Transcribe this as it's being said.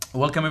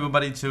Welcome,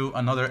 everybody, to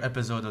another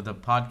episode of the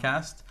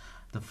podcast,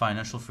 the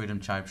Financial Freedom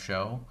Tribe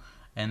Show.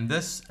 In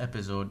this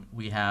episode,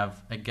 we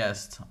have a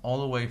guest all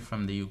the way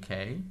from the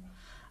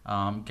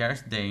UK.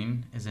 Gareth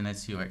Dane is an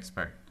SEO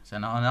expert. So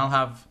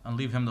now, I'll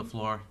leave him the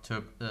floor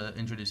to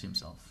introduce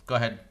himself. Go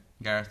ahead,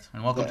 Gareth,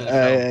 and welcome to the show.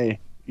 Hey,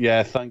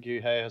 yeah, thank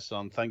you. Hey,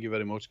 Hassan. Thank you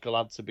very much.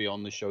 Glad to be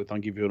on the show.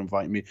 Thank you for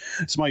inviting me.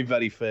 It's my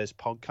very first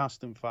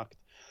podcast, in fact.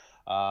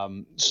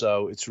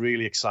 So it's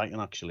really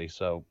exciting, actually.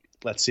 So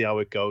let's see how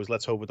it goes.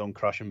 Let's hope we don't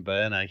crash and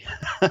burn, eh?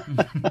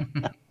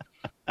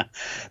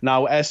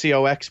 Now,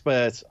 SEO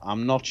expert,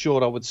 I'm not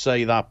sure I would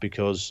say that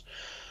because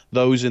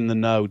those in the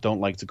know don't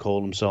like to call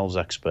themselves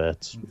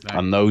experts,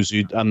 and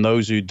Exactly.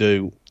 those who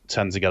do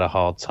tend to get a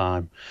hard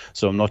time.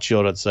 So I'm not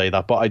sure I'd say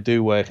that, but I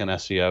do work in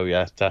SEO,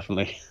 yeah,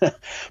 definitely.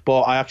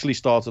 But I actually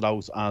started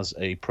out as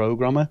a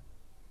programmer.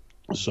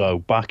 So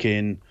back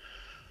in,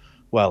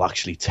 well,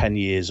 actually 10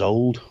 years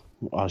old,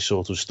 I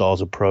sort of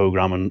started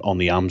programming on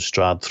the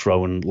Amstrad,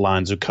 throwing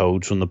lines of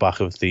code from the back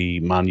of the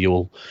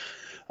manual,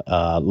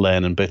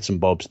 learning bits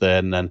and bobs there.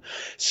 And then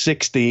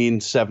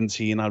 16,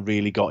 17, I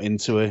really got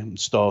into it and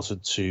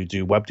started to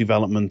do web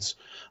development,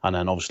 and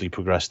then obviously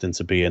progressed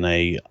into being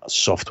a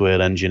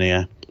software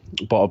engineer.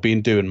 But I've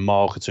been doing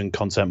marketing,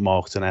 content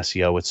marketing,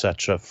 SEO,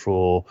 etc.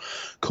 for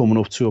coming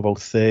up to about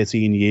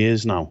 13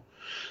 years now.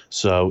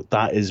 So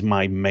that is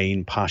my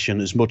main passion.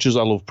 As much as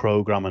I love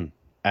programming,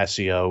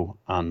 SEO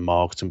and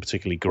marketing,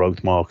 particularly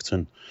growth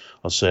marketing,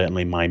 are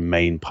certainly my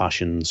main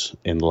passions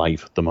in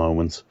life at the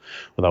moment,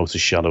 without a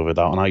shadow of a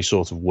doubt. And I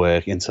sort of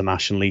work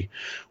internationally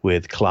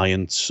with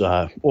clients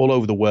all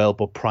over the world,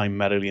 but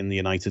primarily in the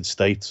United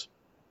States.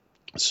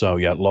 So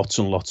yeah, lots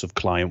and lots of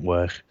client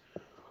work.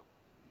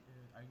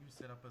 Are you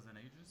set up as an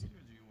agency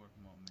or do you work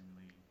more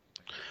mainly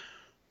like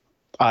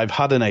I've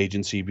had an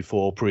agency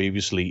before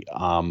previously,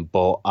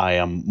 but I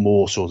am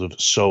more sort of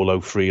solo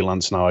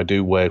freelance now. I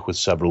do work with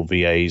several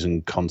VAs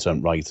and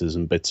content writers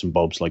and bits and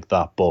bobs like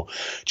that, but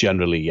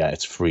generally, yeah,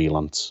 it's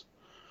freelance.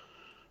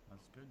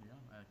 that's good,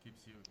 yeah.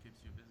 Keeps you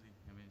busy.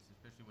 I mean,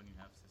 especially when you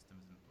have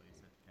systems in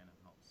place, it kind of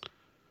helps.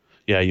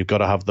 Yeah, you've got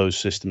to have those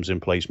systems in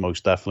place,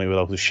 most definitely,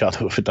 without a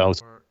shadow of a doubt.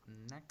 Our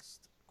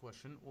next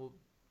question, well,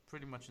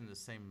 pretty much in the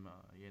same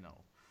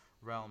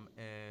realm,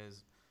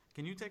 is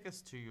can you take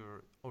us to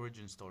your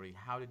origin story?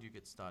 How did you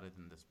get started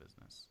in this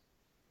business?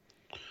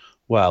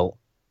 Well,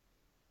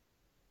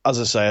 as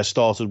I say, I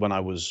started when I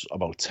was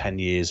about 10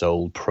 years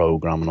old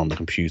programming on the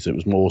computer. It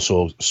was more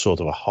sort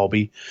of a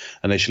hobby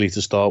initially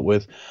to start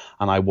with,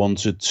 and I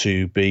wanted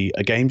to be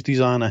a games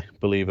designer,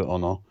 believe it or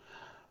not.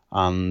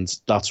 And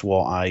that's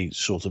what I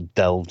sort of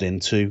delved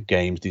into,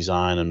 games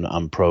design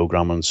and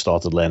programming,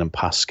 started learning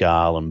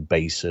Pascal and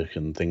Basic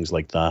and things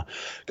like that.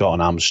 Got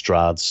an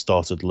Amstrad,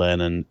 started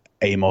learning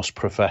Amos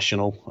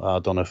Professional. I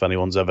don't know if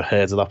anyone's ever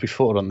heard of that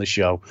before on the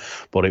show,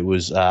 but it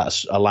was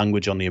a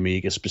language on the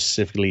Amiga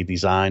specifically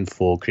designed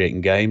for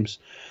creating games.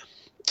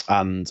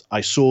 And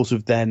I sort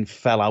of then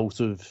fell out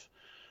of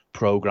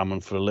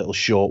programming for a little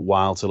short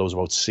while till I was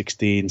about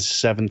 16,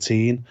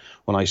 17,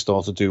 when I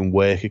started doing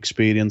work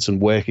experience. And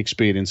work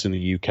experience in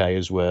the UK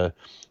is where, I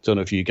don't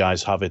know if you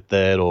guys have it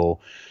there or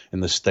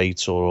in the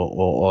States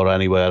or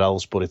anywhere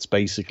else, but it's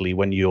basically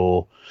when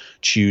you're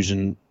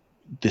choosing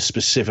the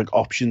specific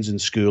options in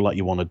school that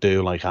you want to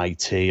do, like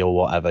IT or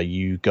whatever,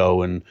 you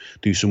go and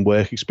do some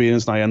work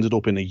experience. And I ended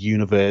up in a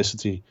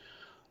university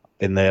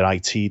in their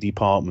IT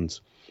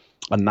department,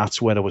 and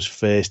that's where I was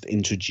first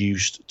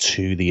introduced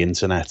to the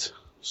internet.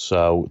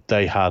 So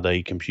they had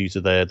a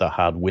computer there that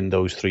had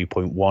Windows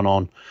 3.1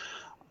 on,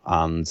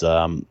 and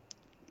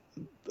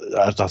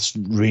that's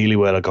really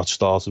where I got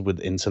started with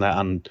the internet.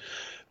 And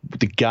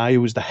the guy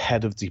who was the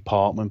head of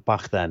department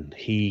back then,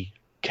 he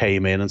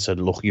came in and said,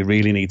 "Look, you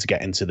really need to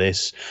get into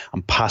this,"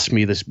 and passed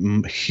me this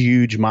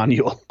huge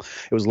manual.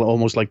 It was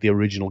almost like the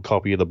original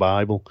copy of the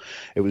Bible.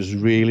 It was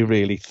really,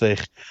 really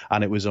thick,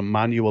 and it was a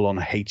manual on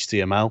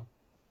HTML.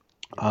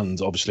 Yes.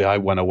 And obviously, I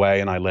went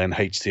away and I learned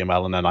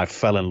HTML, and then I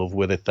fell in love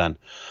with it then.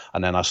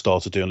 And then I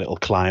started doing little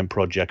client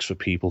projects for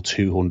people,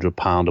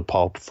 £200 a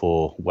pop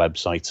for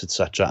websites,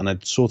 etc. And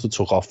it sort of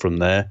took off from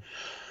there.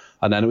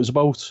 And then it was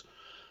about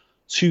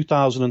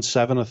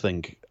 2007, I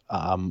think.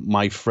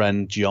 My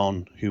friend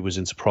John, who was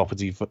into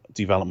property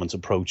development,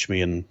 approached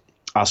me and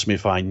asked me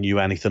if I knew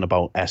anything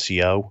about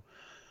SEO.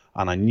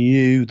 And I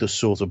knew the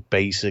sort of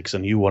basics, I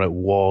knew what it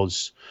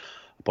was,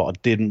 but I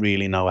didn't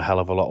really know a hell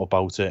of a lot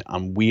about it.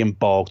 And we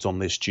embarked on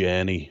this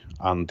journey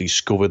and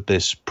discovered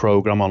this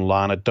program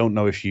online. I don't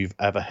know if you've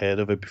ever heard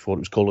of it before. It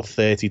was called a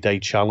 30-day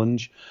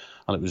challenge,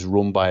 and it was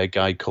run by a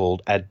guy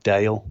called Ed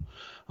Dale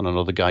and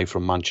another guy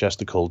from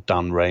Manchester called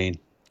Dan Rain.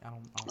 I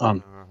don't think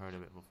And I've ever heard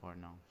of it before.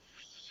 No.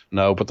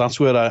 no, but that's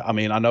where I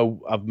mean, I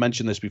know I've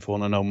mentioned this before,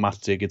 and I know Matt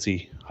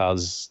Diggity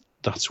has.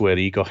 That's where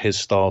he got his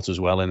start as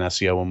well in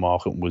SEO and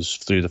marketing, was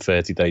through the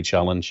 30-day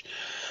challenge.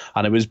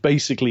 And it was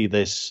basically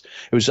this.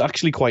 It was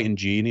actually quite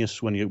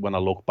ingenious when I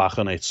look back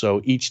on it.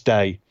 So each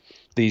day,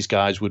 these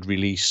guys would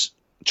release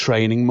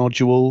training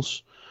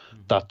modules Hmm.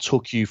 that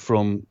took you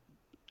from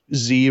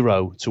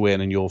zero to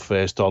earning your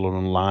first dollar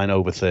online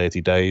over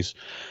 30 days.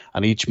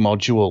 And each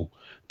module,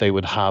 they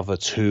would have a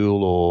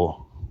tool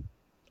or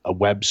a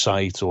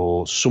website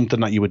or something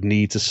that you would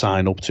need to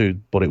sign up to,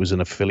 but it was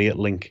an affiliate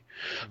link.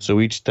 So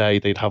each day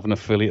they'd have an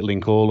affiliate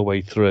link all the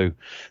way through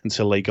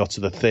until they got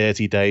to the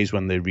 30 days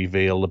when they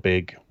reveal the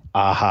big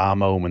aha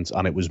moment,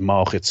 and it was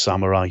Market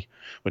Samurai,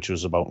 which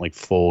was about like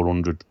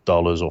 $400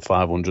 or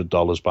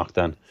 $500 back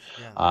then.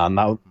 Yeah, And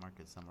that,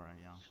 Market Samurai,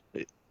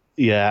 yeah.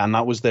 yeah, and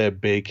that was their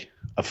big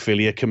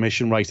affiliate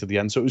commission right at the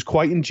end. So it was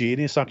quite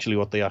ingenious, actually,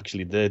 what they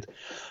actually did.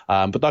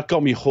 But that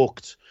got me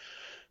hooked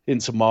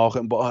into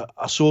marketing. But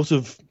I sort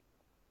of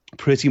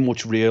pretty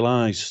much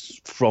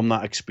realized from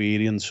that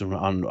experience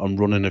and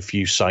running a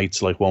few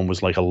sites, like one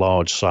was like a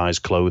large size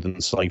clothing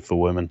site for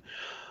women,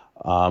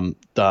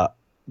 that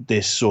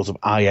this sort of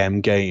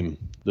IM game,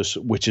 this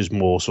which is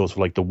more sort of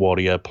like the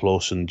Warrior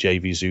Plus and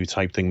JVZoo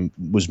type thing,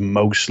 was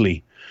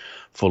mostly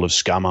full of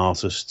scam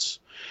artists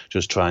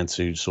just trying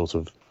to sort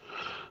of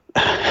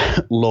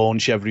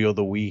launch every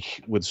other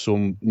week with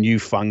some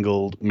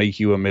newfangled make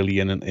you a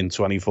million in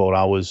 24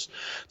 hours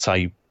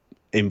type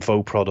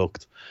info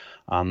product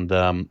and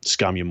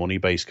scam your money,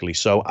 basically.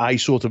 So I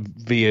sort of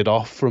veered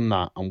off from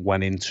that and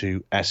went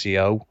into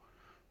SEO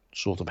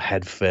sort of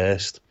head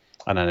first.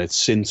 And then it's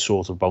since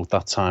sort of about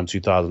that time,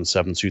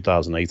 2007,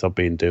 2008, I've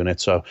been doing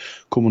it. So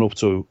coming up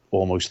to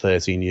almost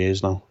 13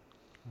 years now.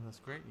 Well, that's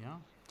great, yeah.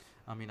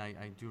 I mean, I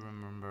do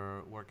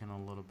remember working a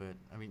little bit.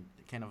 I mean,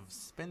 kind of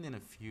spending a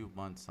few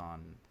months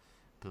on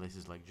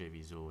places like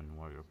JVZoo and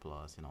Warrior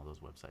Plus and all those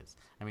websites.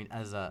 I mean,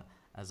 as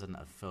an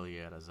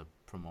affiliate, as a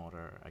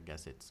promoter, I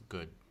guess it's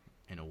good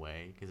in a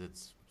way because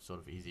it's sort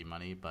of easy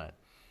money. But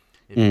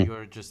if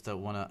you're just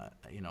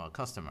a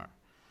customer,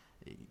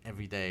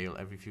 every day,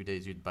 every few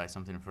days, you'd buy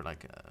something for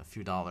like a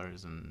few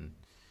dollars, and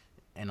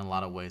in a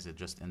lot of ways, it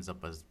just ends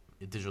up as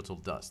digital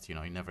dust. You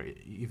know, you never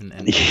even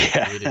end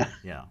up reading it.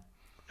 Yeah.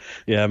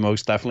 Yeah,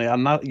 most definitely,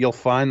 and that you'll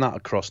find that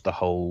across the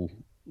whole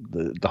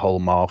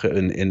market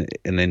in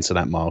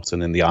internet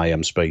marketing, in the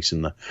IM space,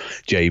 in the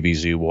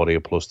JVZoo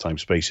Warrior Plus type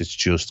space. It's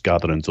just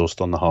gathering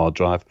dust on the hard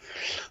drive.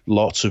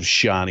 Lots of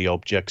shiny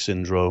object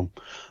syndrome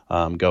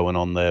going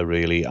on there,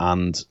 really,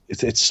 and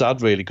it's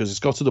sad, really, because it's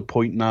got to the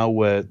point now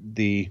where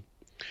the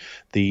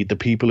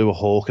people who are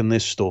hawking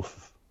this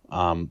stuff,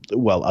 a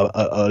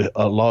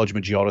large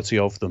majority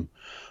of them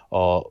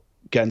are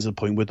getting to the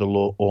point where they're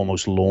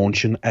almost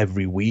launching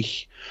every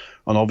week.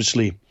 And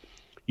obviously,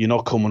 you're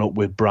not coming up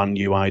with brand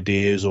new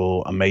ideas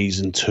or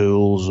amazing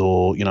tools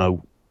or,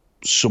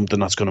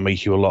 something that's going to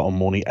make you a lot of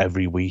money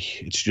every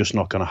week. It's just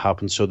not going to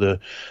happen. So they're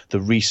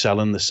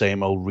reselling the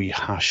same old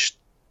rehashed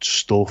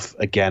stuff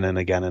again and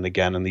again and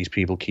again, and these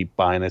people keep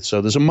buying it.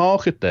 So there's a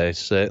market there,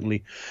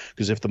 certainly,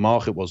 because if the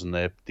market wasn't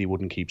there, they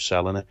wouldn't keep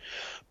selling it.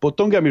 But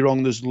don't get me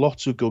wrong, there's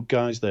lots of good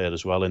guys there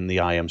as well in the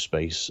IM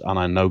space, and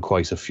I know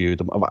quite a few of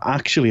them. I've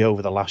actually,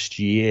 over the last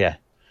year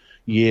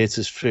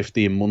to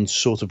 15 months,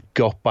 sort of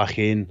got back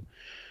in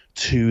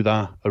to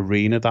that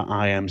arena, that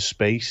IM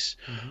space.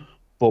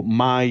 But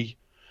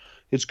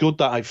it's good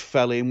that I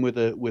fell in with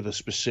a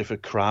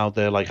specific crowd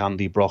there, like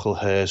Andy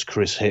Brocklehurst,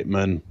 Chris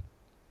Hitman,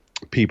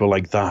 people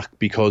like that,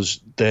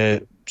 because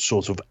they're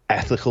sort of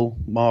ethical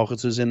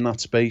marketers in that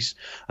space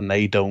and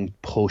they don't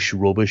push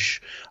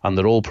rubbish, and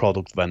they're all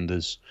product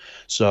vendors.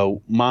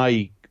 So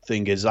my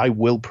thing is, I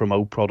will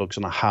promote products,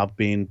 and I have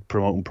been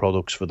promoting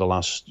products for the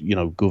last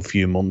good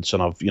few months,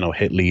 and I've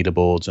hit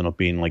leaderboards, and I've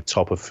been like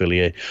top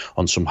affiliate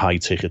on some high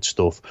ticket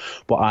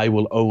stuff. But I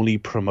will only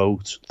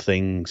promote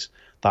things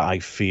that I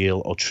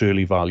feel are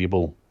truly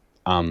valuable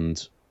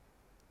and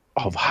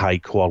of high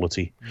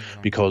quality,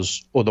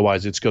 because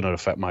otherwise it's going to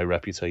affect my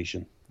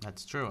reputation.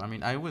 That's true. I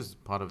mean, I was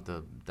part of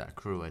that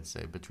crew, I'd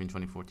say, between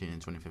 2014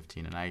 and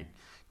 2015, and I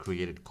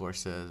created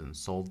courses and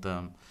sold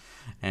them,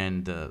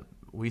 and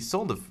we've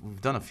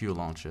done a few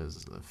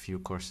launches, a few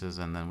courses,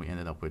 and then we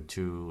ended up with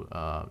two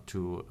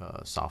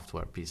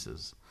software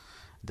pieces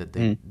that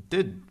they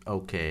did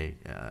okay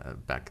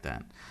back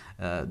then.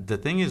 The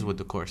thing is with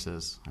the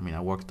courses, I mean,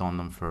 I worked on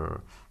them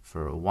for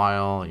a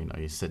while.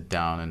 You sit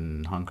down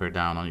and hunker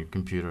down on your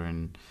computer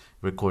and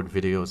record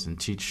videos and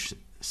teach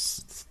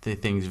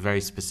things very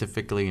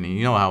specifically. And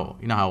you know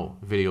how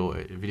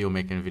video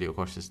making, video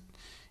courses,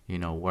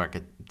 work.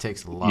 It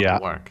takes a lot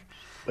of work.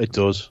 It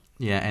does.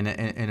 Yeah, and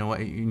in a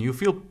way, you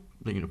feel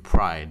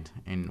pride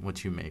in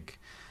what you make.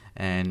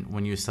 And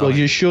when you sell,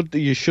 you should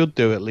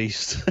do at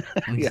least.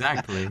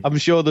 Exactly. I'm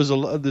sure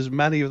there's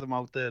many of them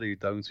out there who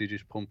don't, who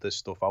just pump this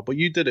stuff out. But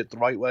you did it the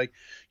right way.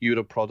 You're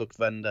a product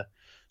vendor.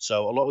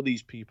 So a lot of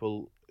these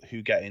people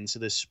who get into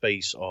this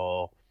space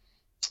are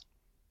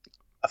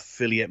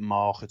affiliate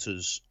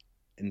marketers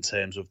in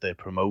terms of their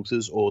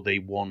promoters, or they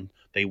want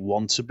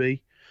to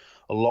be.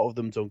 A lot of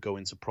them don't go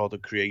into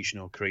product creation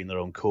or creating their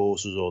own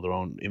courses or their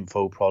own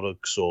info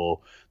products or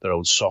their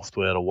own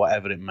software or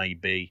whatever it may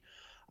be.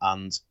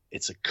 And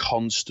it's a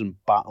constant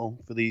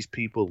battle for these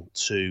people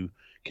to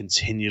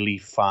continually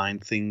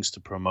find things to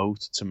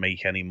promote to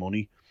make any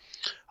money.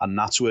 And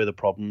that's where the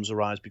problems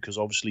arise, because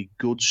obviously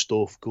good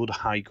stuff, good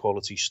high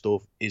quality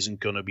stuff isn't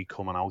going to be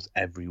coming out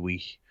every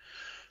week.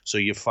 So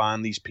you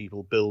find these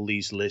people build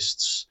these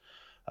lists.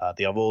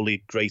 They have all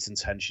the great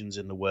intentions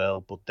in the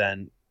world, but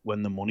then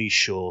when the money's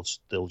short,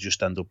 they'll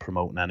just end up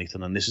promoting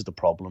anything. And this is the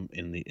problem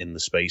in the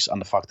space,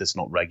 and the fact that it's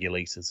not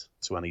regulated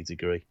to any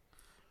degree.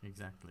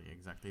 Exactly.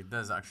 It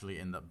does actually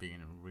end up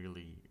being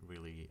really,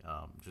 really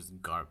just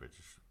garbage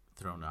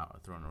thrown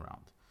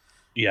around.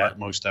 Yeah, But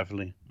most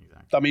definitely. I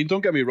exactly, mean,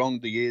 don't get me wrong,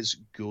 there is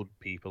good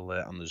people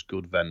there and there's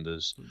good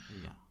vendors,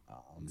 yeah,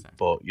 exactly.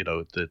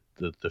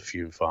 but the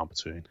few and far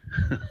between.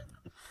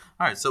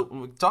 All right, so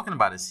we're talking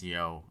about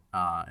SEO,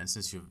 and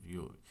since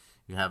you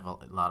have a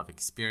lot of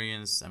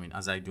experience, I mean,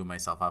 as I do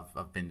myself,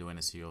 I've been doing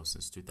SEO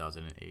since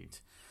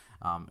 2008,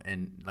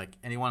 and like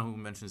anyone who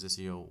mentions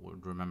SEO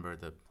would remember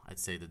I'd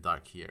say the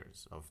dark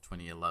years of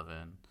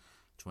 2011,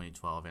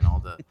 2012, and all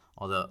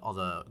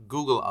the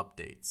Google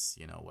updates,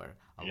 where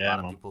a Yeah, lot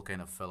of man. people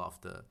kind of fell off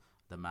the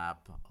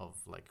map of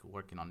like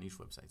working on niche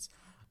websites.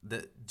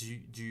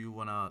 Do you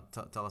want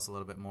to tell us a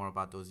little bit more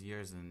about those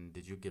years, and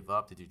did you give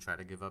up? Did you try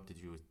to give up? Did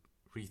you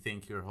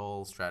rethink your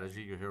whole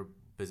strategy, your whole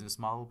business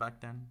model back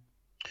then?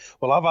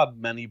 Well, I've had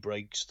many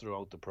breaks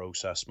throughout the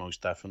process,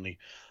 most definitely.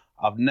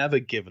 I've never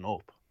given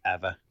up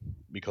ever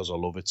because I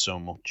love it so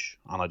much,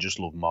 and I just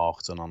love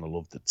marketing and I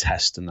love the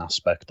testing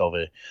aspect of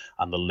it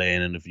and the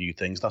learning of new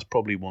things. That's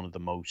probably one of the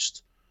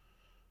most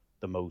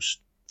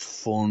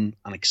fun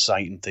and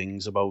exciting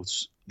things about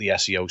the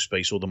SEO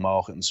space or the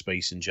marketing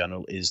space in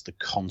general is the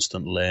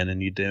constant learning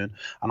you're doing.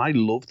 And I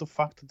love the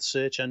fact that the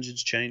search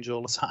engines change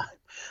all the time.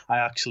 I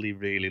actually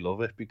really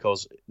love it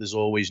because there's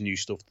always new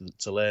stuff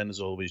to learn, there's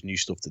always new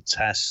stuff to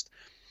test.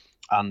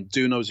 And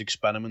doing those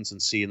experiments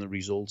and seeing the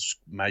results,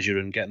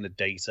 measuring, getting the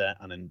data,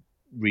 and then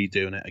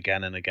redoing it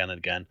again and again and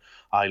again.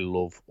 I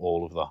love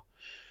all of that.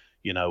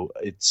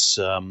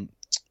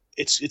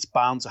 It's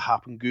bound to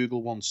happen.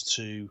 Google wants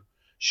to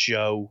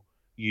show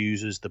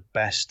users the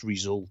best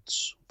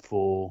results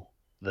for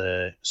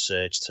their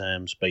search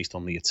terms based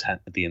on the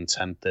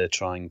intent they're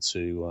trying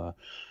to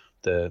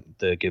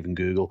they're giving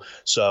Google.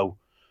 So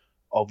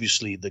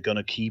obviously they're going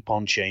to keep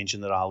on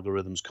changing their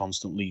algorithms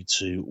constantly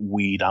to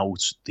weed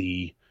out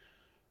the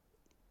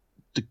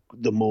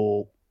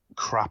more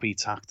crappy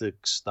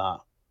tactics that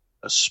are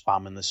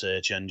spamming the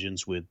search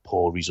engines with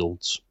poor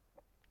results.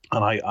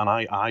 And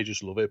I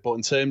just love it. But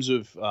in terms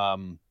of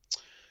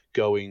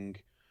going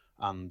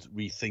and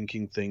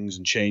rethinking things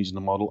and changing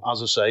the model,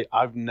 as I say,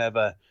 I've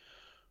never,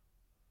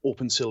 up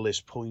until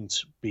this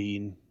point,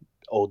 been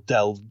or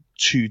delved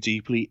too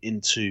deeply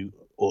into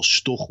or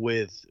stuck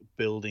with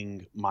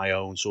building my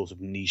own sort of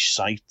niche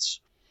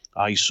sites.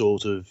 I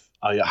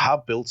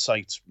have built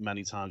sites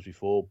many times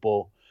before,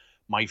 but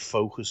my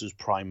focus has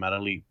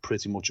primarily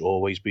pretty much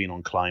always been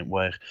on client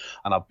work.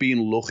 And I've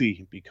been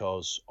lucky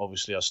because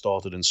obviously I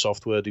started in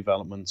software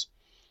development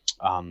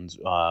and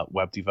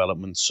web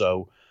development.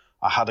 So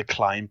I had a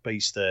client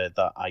base there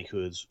that I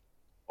could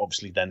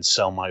obviously then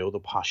sell my other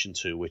passion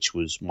to, which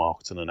was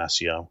marketing and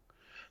SEO.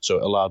 So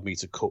it allowed me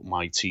to cut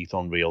my teeth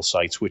on real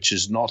sites, which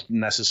is not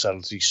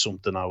necessarily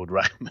something I would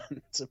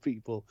recommend to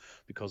people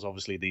because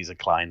obviously these are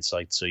client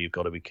sites, so you've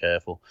got to be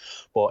careful.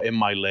 But in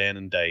my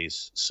learning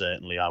days,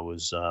 certainly I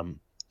was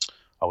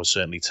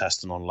certainly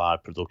testing on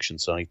live production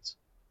sites.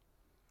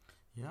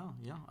 Yeah.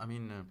 I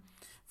mean,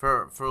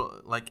 for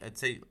like I'd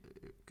say,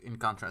 in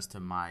contrast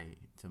to my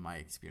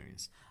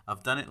experience,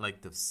 I've done it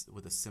like this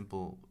with a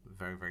simple,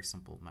 very very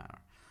simple manner.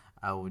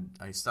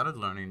 I started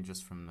learning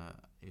just from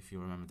if you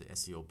remember the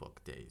SEO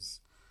book days.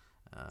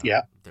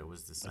 Yeah, There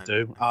was this I I,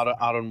 do. I forgot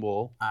Aaron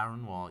Wall.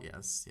 Aaron Wall.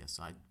 Yes.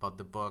 So I bought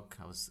the book.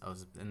 I was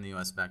in the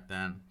U.S. back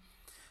then.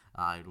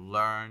 I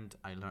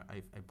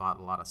bought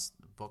a lot of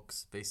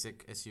books,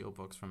 basic SEO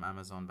books from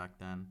Amazon back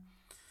then.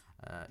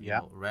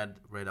 Yeah.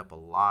 Read up a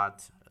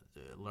lot,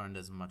 learned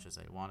as much as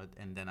I wanted,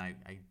 and then I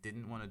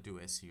didn't want to do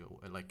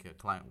SEO like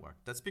client work.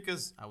 That's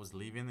because I was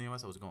leaving the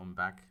US. I was going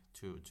back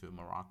to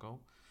Morocco,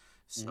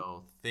 Mm.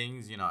 so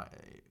things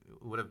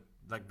would have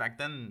like back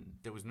then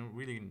there was no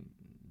really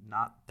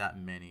not that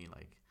many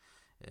like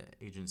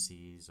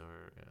agencies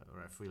or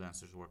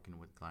freelancers working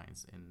with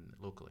clients in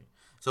locally.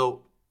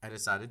 So I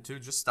decided to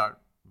just start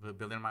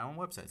building my own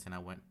websites, and I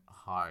went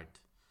hard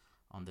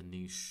on the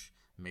niche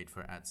made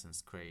for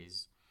AdSense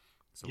craze.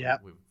 So Yeah.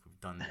 we've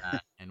done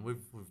that, and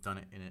we've done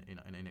it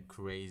in a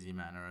crazy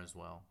manner as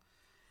well.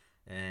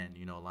 And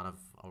a lot of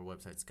our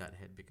websites got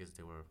hit because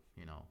they were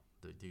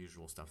the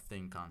usual stuff,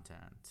 thin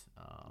content,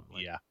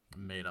 like Yeah.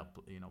 made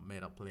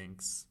up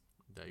links,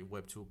 the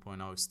Web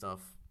 2.0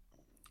 stuff.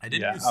 I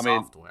didn't Yeah. use I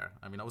mean, software.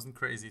 I mean, I wasn't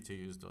crazy to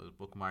use those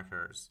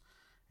bookmarkers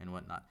and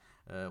whatnot.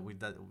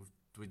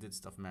 We did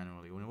stuff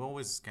manually. We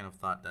always kind of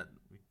thought that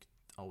we could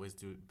always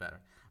do it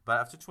better.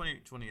 But after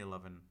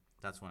 2011,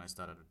 that's when I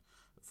started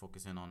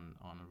focusing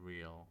on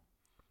real,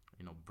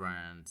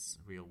 brands,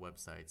 real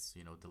websites,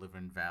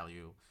 delivering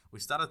value. We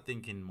started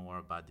thinking more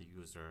about the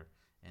user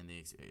and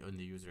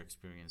the user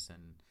experience,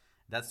 and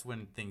that's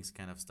when things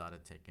kind of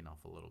started taking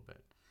off a little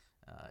bit.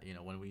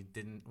 When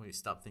we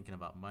stopped thinking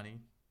about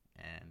money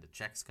and the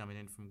checks coming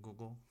in from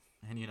Google,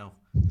 and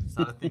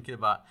started thinking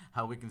about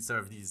how we can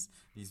serve these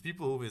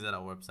people who visit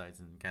our websites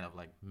and kind of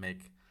like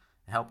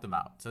help them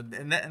out. So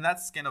and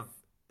that's kind of,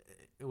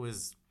 it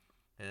was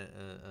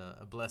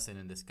a blessing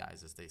in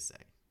disguise, as they say.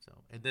 So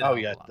it did Oh help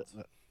yeah, a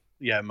lot.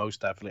 yeah,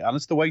 most definitely, and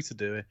it's the way to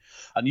do it.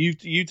 And you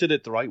did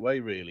it the right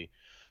way, really,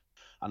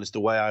 and it's the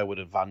way I would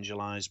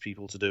evangelize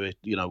people to do it.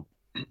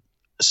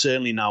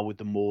 Certainly now with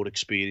the more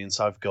experience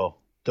I've got,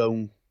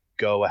 don't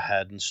go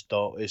ahead and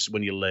start this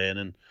when you're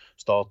learning.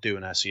 Start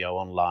doing SEO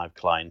on live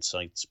client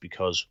sites,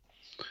 because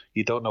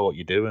you don't know what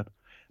you're doing,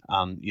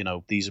 and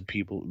these are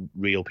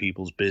real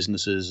people's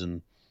businesses,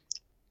 and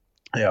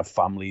they have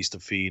families to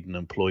feed and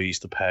employees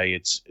to pay.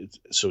 It's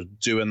so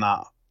doing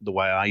that the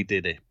way I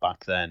did it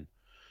back then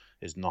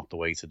is not the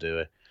way to do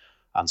it.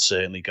 And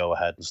certainly go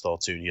ahead and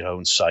start doing your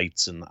own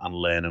sites and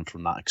learning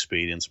from that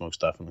experience,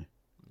 most definitely.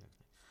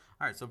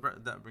 All right, so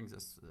that brings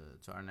us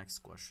to our next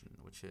question,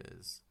 which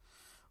is,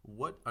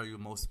 what are you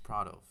most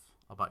proud of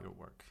about your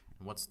work?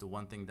 And what's the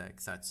one thing that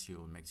excites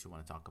you and makes you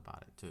want to talk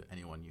about it to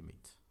anyone you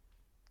meet?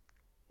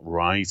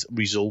 Right.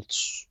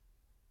 Results,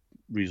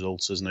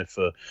 isn't it,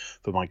 for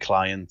my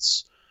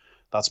clients?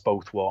 That's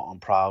both what I'm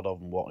proud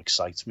of and what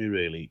excites me,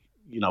 really.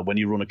 When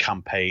you run a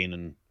campaign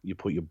and you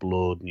put your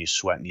blood and your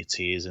sweat and your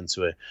tears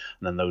into it,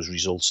 and then those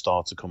results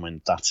start to come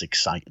in, that's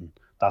exciting.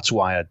 That's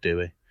why I do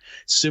it.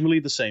 Similarly,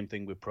 the same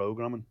thing with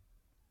programming.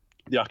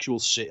 The actual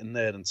sitting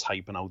there and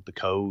typing out the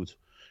code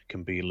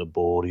can be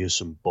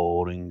laborious and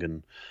boring,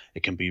 and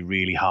it can be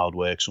really hard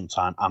work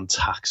sometimes, and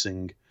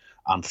taxing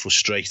and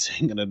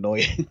frustrating and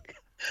annoying,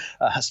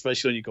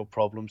 especially when you've got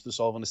problems to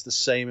solve. And it's the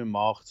same in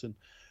marketing.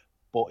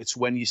 But it's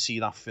when you see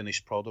that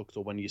finished product,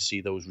 or when you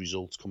see those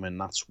results come in,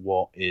 that's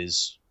what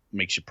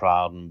makes you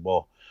proud and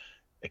what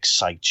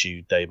excites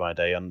you day by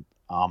day. And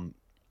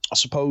I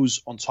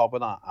suppose on top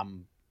of that,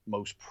 I'm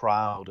most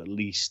proud, at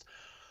least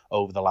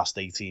over the last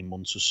 18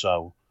 months or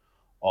so,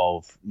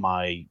 of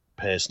my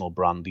personal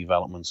brand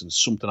development. And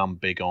something I'm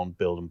big on,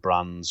 building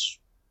brands,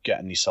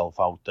 getting yourself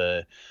out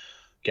there,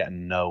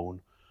 getting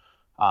known.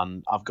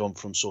 And I've gone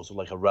from sort of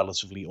like a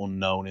relatively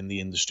unknown in the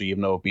industry,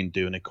 even though I've been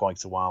doing it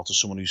quite a while, to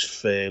someone who's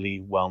fairly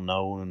well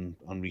known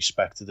and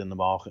respected in the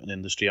marketing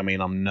industry. I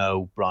mean, I'm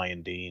no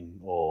Brian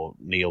Dean or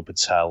Neil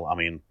Patel. I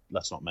mean,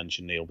 let's not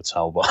mention Neil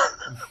Patel, but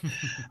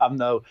I'm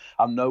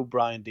no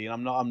Brian Dean.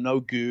 I'm no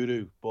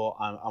guru, but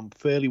I'm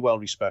fairly well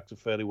respected,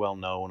 fairly well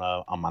known.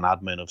 I'm an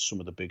admin of some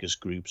of the biggest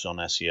groups on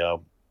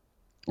SEO.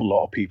 A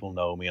lot of people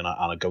know me, and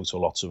I go to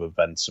lots of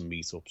events and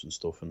meetups and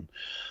stuff. And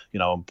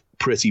I'm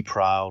pretty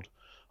proud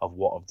of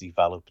what I've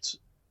developed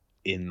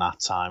in that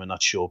time, in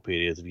that short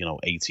period of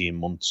 18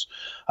 months.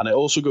 And it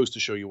also goes to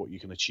show you what you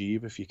can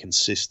achieve if you're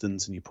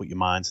consistent and you put your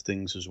mind to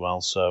things as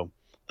well. So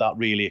that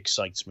really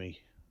excites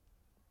me.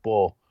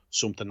 But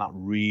something that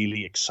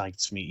really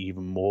excites me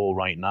even more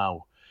right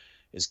now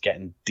is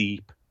getting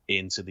deep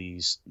into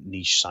these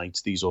niche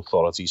sites, these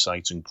authority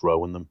sites, and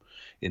growing them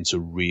into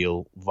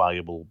real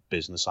viable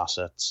business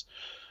assets.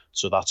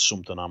 So that's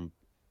something I'm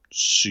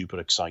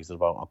super excited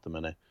about at the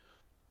minute.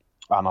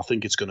 And I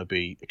think it's going to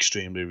be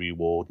extremely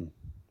rewarding,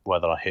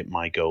 whether I hit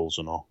my goals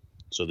or not.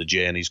 So the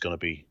journey's going to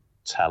be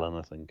telling,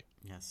 I think.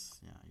 Yes,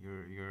 yeah,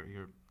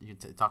 you're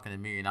talking to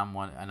me, and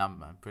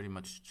I'm pretty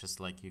much just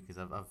like you, because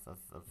I've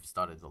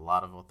started a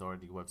lot of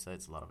authority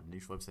websites, a lot of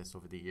niche websites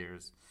over the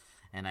years,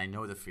 and I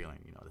know the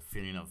feeling, the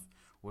feeling of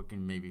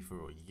working maybe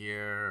for a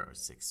year or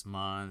 6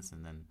 months,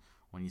 and then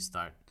when you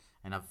start,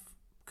 and I've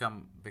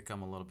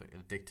become a little bit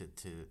addicted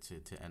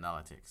to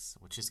analytics,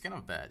 which is kind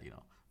of bad,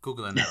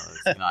 Google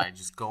Analytics. I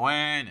just go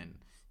in and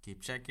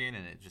keep checking,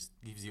 and it just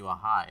gives you a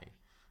high,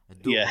 a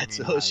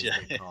dopamine high, as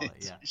they call it.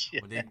 Yeah.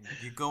 Yeah. When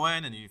you go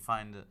in and you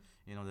find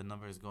the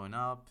number is going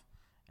up,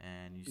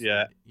 and you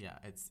start,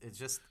 it's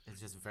just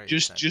very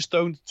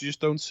exciting.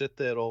 Just don't sit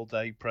there all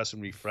day pressing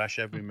refresh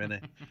every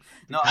minute.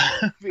 No,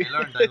 I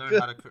learned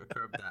how to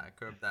curb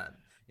that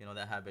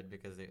that habit,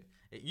 because it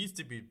used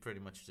to be pretty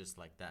much just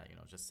like that,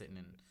 just sitting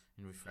and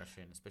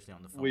refreshing, especially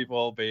on the phone. We've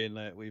all been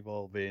there. We've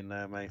all been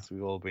there, mate.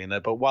 We've all been there.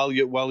 But while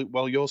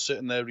you're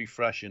sitting there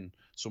refreshing,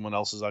 someone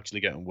else is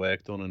actually getting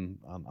work done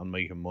and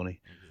making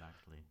money.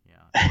 Exactly.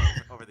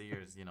 Yeah. Over the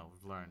years,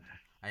 we've learned.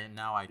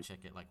 Now I check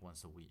it like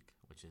once a week,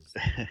 which is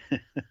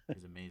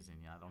amazing.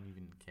 Yeah, I don't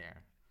even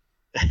care.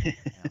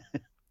 Yeah.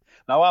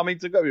 Now, I mean,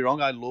 don't get me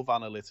wrong, I love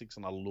analytics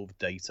and I love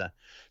data.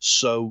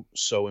 So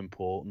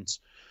important.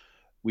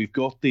 We've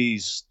got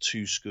these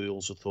two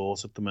schools of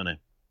thought at the minute.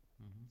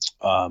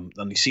 And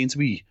they seem to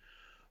be,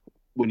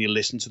 when you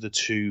listen to the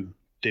two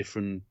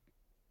different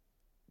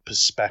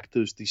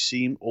perspectives, they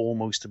seem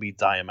almost to be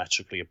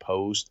diametrically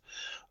opposed.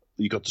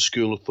 You got the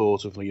school of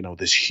thought of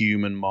this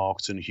human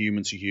marketing,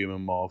 human to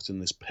human marketing,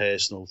 this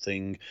personal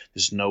thing,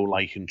 there's no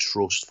like and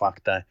trust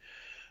factor.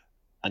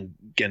 And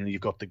again,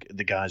 you've got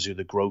the guys who are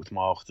the growth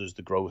marketers,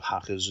 the growth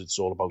hackers. It's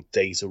all about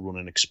data,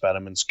 running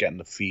experiments, getting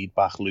the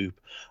feedback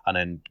loop, and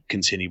then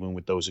continuing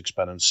with those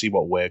experiments, see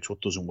what works, what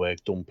doesn't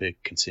work, dump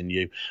it,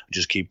 continue, and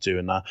just keep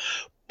doing that.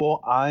 But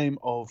I'm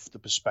of the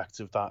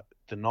perspective that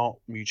they're not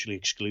mutually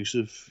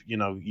exclusive.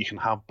 You can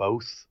have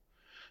both.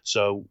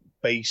 So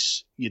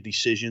base your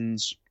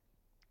decisions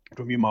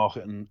from your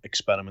marketing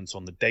experiments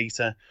on the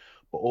data,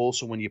 but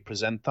also when you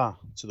present that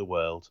to the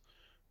world,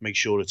 make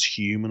sure it's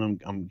human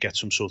and get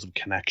some sort of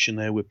connection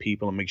there with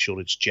people and make sure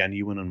it's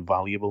genuine and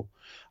valuable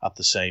at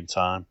the same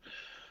time.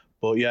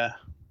 But yeah,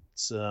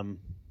 it's an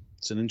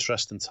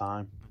interesting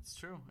time. It's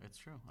true. It's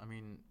true. I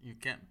mean, you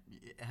can't.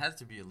 It has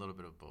to be a little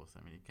bit of both.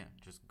 I mean, you can't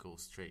just go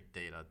straight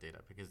data,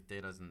 because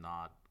data is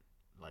not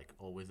like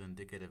always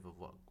indicative of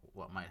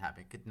what might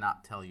happen. It could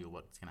not tell you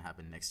what's gonna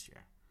happen next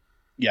year.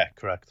 Yeah,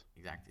 correct.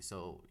 Exactly.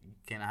 So you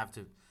kind of have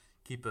to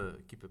keep a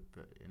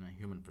in a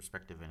human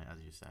perspective in it,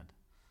 as you said.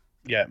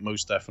 Yeah,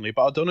 most definitely.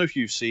 But I don't know if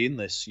you've seen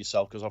this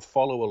yourself because I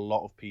follow a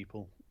lot of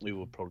people who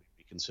would probably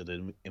be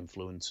considered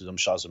influencers.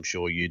 I'm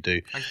sure you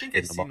do. I think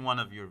I've In the seen one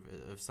of your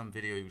of some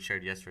video you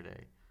shared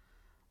yesterday,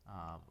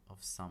 of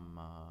some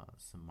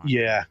marketing.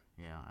 yeah,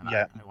 Yeah, and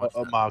yeah, I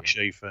watched that Mark video.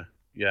 Schaefer.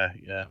 Yeah,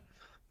 yeah, Yep.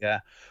 yeah.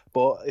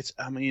 But it's,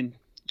 I mean,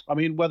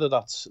 whether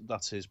that's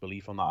his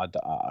belief or not,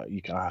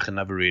 I can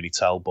never really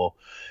tell. But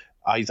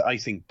I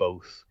think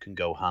both can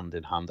go hand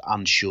in hand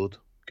and should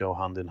go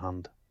hand in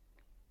hand.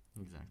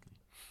 Exactly.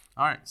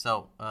 All right.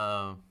 So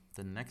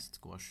the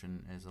next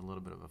question is a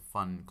little bit of a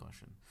fun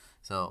question.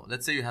 So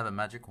let's say you have a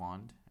magic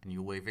wand and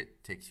you wave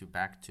it, takes you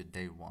back to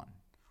day one.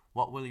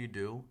 What will you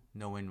do,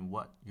 knowing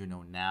what you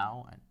know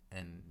now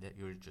and that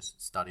you're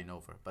just studying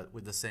over, but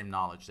with the same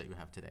knowledge that you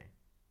have today?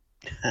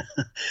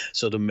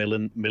 So the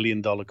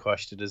million dollar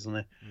question, isn't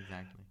it?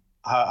 Exactly.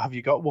 Have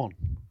you got one?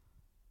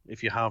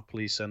 If you have,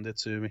 please send it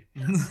to me.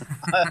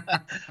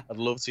 I'd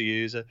love to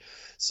use it.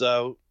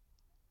 So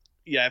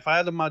yeah, if I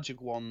had a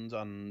magic wand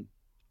and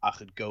I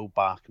could go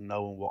back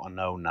knowing what I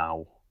know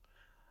now,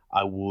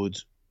 I would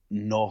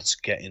not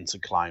get into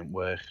client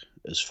work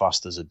as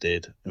fast as I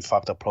did. In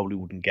fact, I probably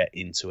wouldn't get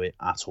into it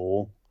at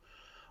all.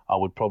 I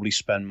would probably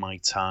spend my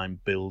time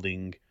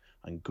building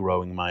and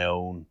growing my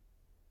own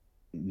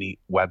neat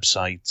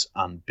website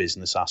and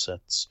business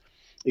assets.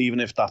 Even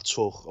if that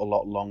took a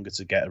lot longer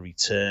to get a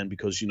return,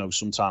 because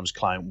sometimes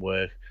client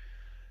work,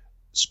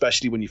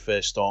 especially when you're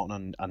first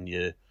starting and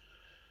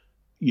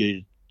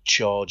you're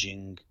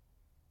charging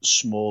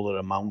smaller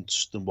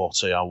amounts than what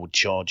say I would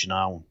charge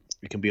now,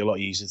 it can be a lot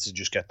easier to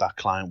just get that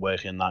client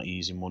working that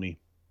easy money.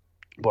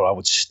 But I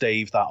would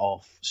stave that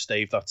off,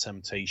 stave that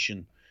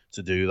temptation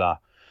to do that,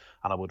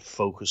 and I would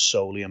focus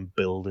solely on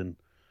building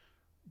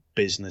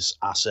business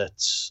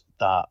assets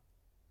that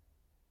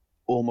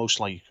almost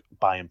like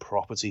buying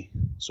property.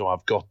 So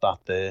I've got that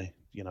there,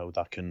 that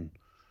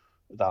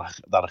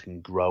I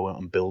can grow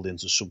and build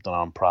into something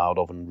I'm proud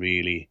of and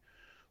really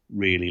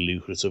really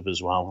lucrative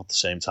as well at the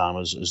same time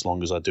as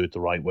long as I do it the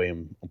right way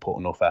and put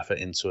enough effort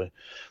into it.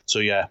 So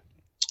yeah,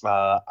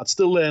 I'd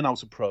still learn how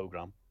to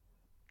program,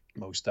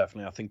 most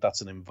definitely. I think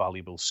that's an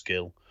invaluable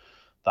skill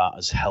that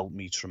has helped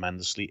me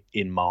tremendously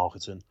in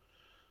marketing.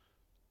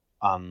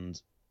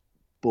 And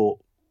but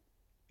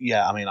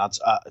yeah, I mean,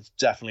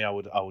 definitely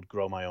I would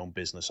grow my own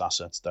business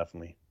assets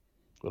definitely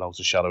without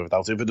a shadow of a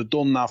doubt. If I'd have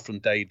done that from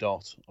day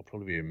dot, I'd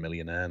probably be a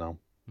millionaire now.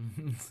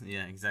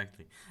 Yeah,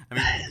 exactly. I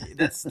mean,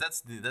 that's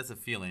a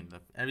feeling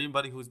that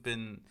everybody who's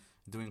been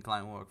doing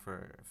client work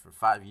for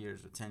 5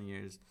 years or 10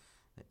 years,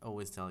 they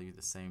always tell you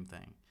the same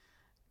thing.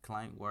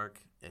 Client work,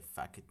 if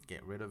I could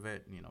get rid of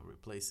it,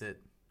 replace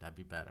it, that'd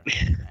be better.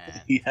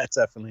 And Yeah,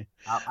 definitely.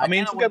 I I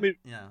mean, kind of don't get want, me.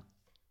 yeah.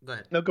 Go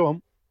ahead. No, go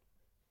on.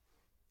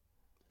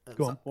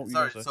 Go So, on. What were you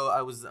gonna sorry. say? So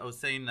I was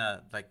saying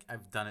like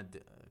I've done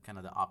it kind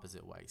of the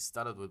opposite way.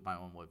 Started with my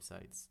own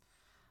websites.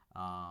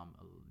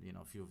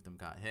 A few of them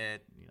got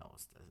hit.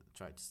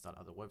 Tried to start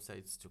other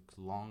websites. Took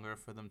longer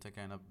for them to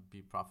kind of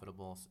be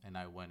profitable, and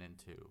I went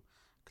into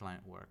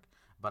client work.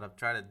 But I've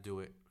tried to do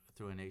it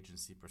through an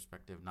agency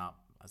perspective, not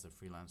as a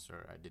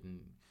freelancer. I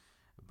didn't,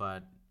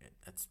 but it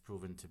has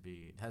proven to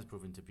be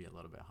a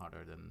little bit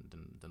harder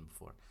than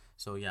before.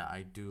 So yeah,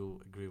 I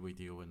do agree with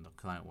you in the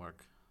client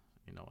work,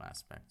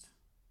 aspect.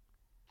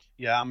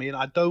 Yeah, I mean,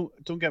 I don't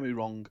get me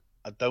wrong.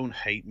 I don't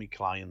hate my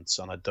clients,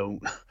 and I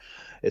don't.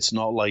 It's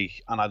not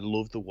like, and I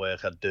love the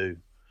work I do,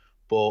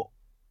 but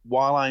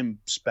while I'm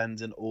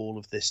spending all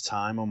of this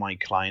time on my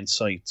client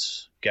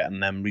sites, getting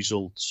them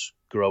results,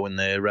 growing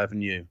their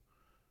revenue,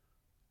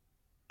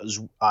 as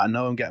I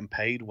know I'm getting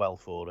paid well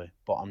for it,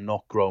 but I'm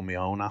not growing my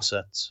own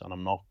assets, and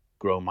I'm not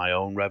growing my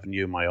own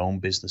revenue, my own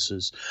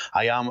businesses.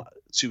 I am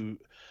to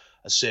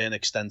a certain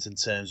extent in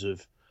terms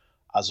of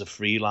as a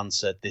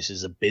freelancer, this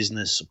is a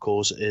business, of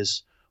course it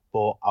is,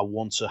 but I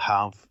want to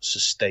have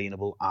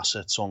sustainable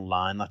assets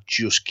online that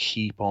just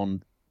keep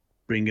on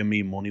bringing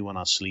me money when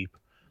I sleep.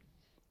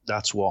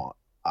 That's what,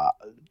 uh,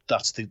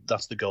 that's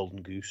the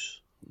golden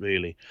goose,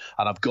 really.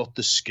 And I've got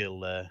the skill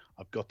there,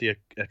 I've got the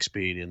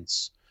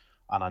experience,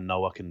 and I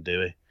know I can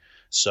do it.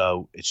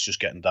 So it's just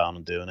getting down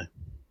and doing it.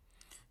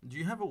 Do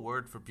you have a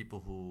word for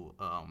people who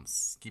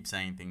keep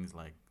saying things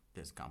like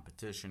there's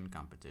competition,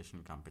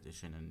 competition,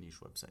 competition in niche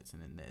websites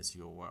and in the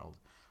SEO world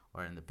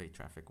or in the paid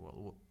traffic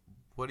world?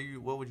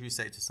 What would you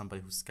say to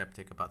somebody who's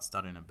skeptic about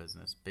starting a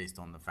business based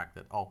on the fact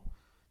that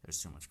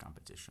there's too much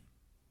competition?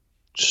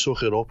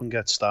 suck it up and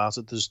get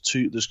started. There's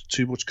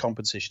too much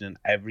competition in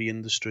every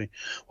industry,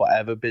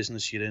 whatever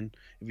business you're in.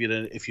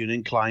 If you're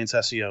in client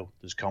SEO,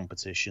 there's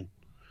competition.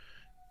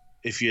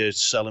 If you're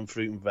selling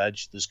fruit and veg,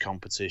 there's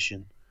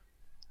competition.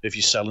 If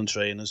you're selling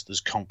trainers,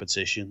 there's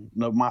competition.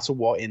 No matter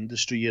what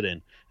industry you're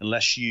in,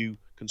 unless you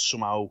can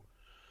somehow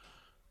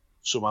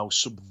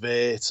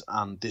subvert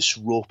and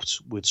disrupt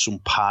with some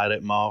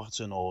pirate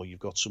marketing, or you've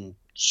got some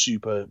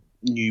super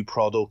new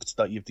product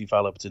that you've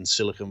developed in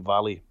Silicon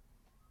Valley,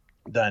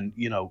 then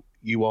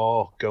you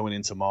are going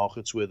into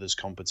markets where there's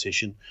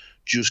competition.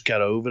 Just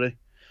get over it.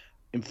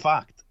 In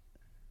fact,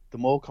 the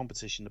more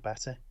competition, the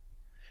better.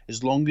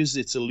 As long as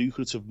it's a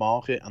lucrative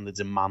market and the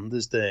demand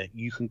is there,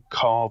 you can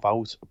carve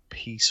out a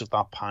piece of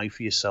that pie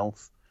for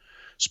yourself,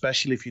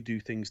 especially if you do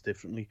things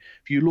differently.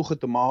 If you look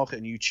at the market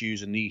and you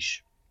choose a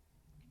niche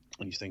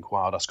and you think,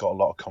 wow, that's got a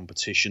lot of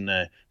competition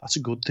there, that's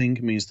a good thing.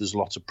 It means there's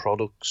lots of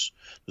products,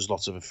 there's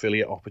lots of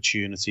affiliate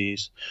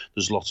opportunities,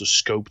 there's lots of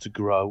scope to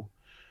grow.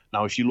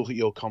 Now, if you look at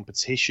your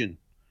competition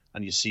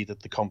and you see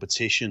that the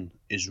competition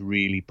is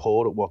really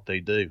poor at what they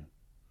do,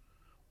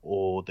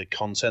 or the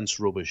content's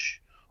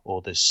rubbish,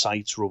 or the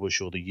site's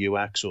rubbish, or the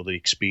UX or the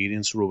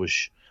experience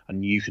rubbish,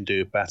 and you can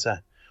do it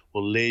better,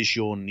 well, there's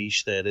your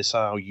niche there. This is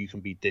how you can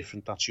be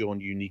different. That's your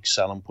unique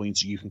selling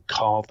point. You can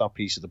carve that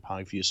piece of the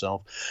pie for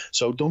yourself.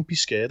 So don't be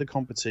scared of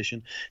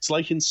competition. It's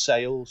like in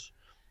sales.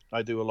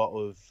 I do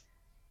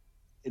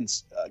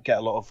get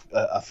a lot of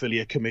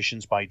affiliate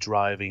commissions by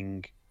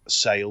driving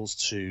sales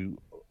to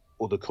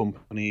other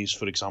companies,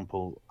 for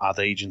example, ad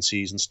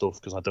agencies and stuff,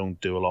 because I don't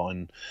do a lot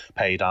in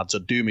paid ads. I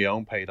do my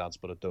own paid ads,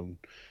 but I don't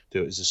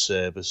do it as a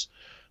service.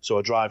 So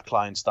I drive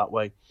clients that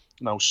way.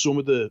 Now, some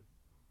of the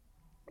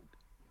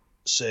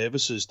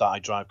services that I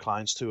drive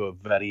clients to are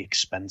very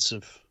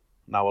expensive.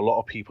 Now, a lot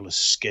of people are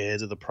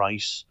scared of the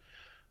price,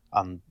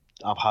 and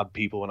I've had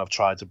people, when I've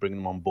tried to bring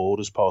them on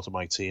board as part of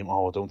my team,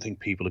 I don't think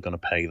people are going to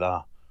pay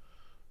that.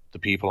 The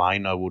people I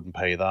know wouldn't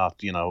pay that.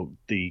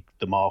 The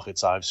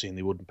markets I've seen,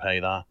 they wouldn't pay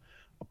that.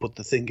 But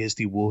the thing is,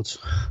 they would.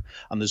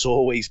 And there's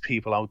always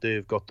people out there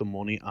who've got the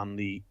money and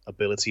the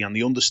ability and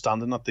the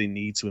understanding that they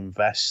need to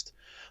invest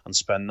and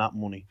spend that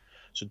money.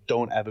 So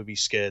don't ever be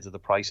scared of the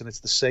price. And it's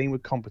the same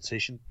with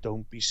competition.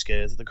 Don't be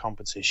scared of the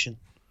competition.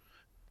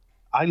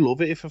 I love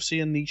it if I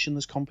see a niche and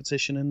there's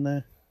competition in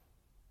there.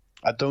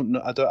 I don't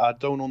know. I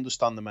don't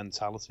understand the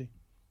mentality.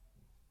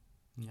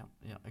 Yeah,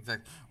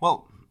 exactly.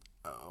 Well,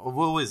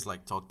 we always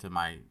talk to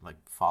my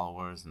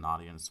followers and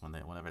audience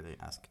whenever they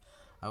ask.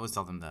 I always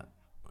tell them that,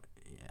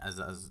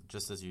 as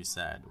just as you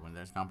said, when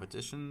there's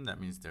competition, that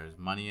means there's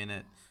money in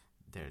it.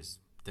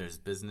 There's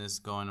business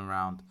going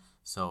around.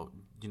 So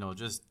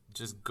just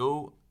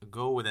go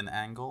with an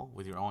angle,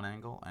 with your own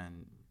angle,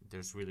 and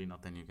there's really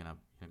nothing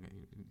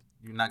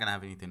you're not gonna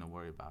have anything to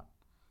worry about.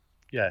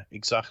 Yeah,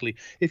 exactly.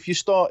 If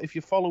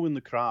you're following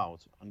the crowd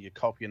and you're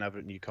copying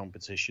everything your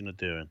competition are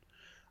doing,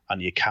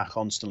 and you're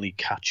constantly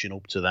catching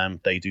up to them,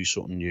 they do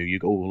something new, you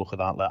go, oh, look at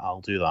that, I'll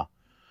do that.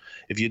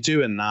 If you're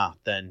doing that,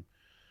 then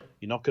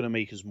you're not going to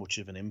make as much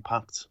of an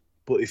impact.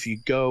 But if you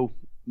go,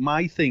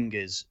 my thing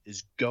is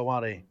go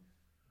at it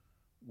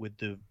with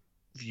the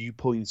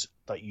viewpoint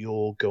that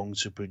you're going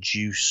to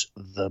produce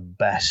the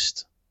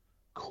best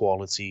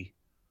quality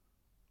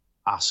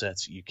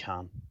assets you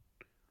can,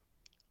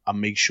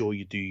 and make sure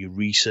you do your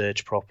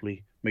research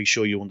properly. Make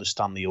sure you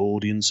understand the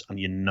audience and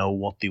you know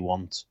what they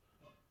want.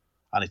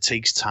 And it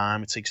takes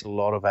time, it takes a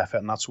lot of effort,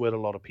 and that's where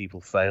a lot of people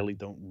fail. They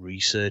don't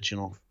research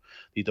enough.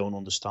 They don't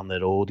understand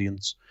their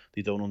audience.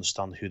 They don't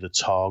understand who they're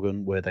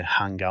targeting, where they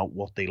hang out,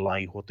 what they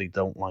like, what they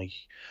don't like.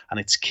 And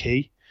it's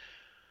key.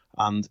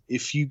 And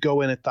if you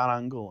go in at that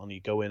angle and you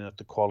go in at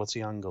the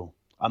quality angle,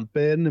 and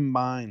bearing in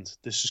mind,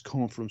 this is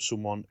coming from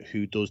someone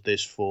who does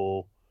this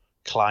for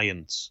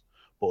clients,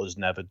 but has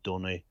never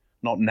done it.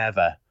 Not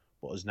never,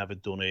 but has never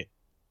done it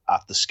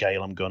at the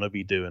scale I'm going to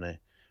be doing it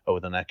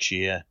over the next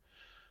year.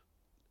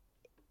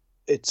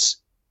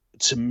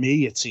 To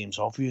me, it seems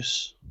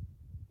obvious.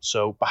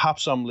 So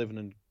perhaps I'm living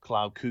in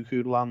cloud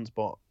cuckoo land,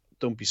 but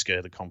don't be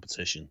scared of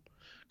competition.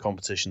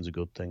 Competition's a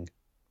good thing.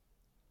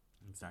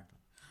 Exactly.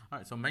 All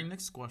right. So my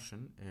next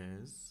question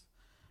is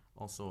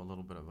also a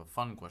little bit of a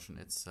fun question.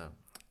 It's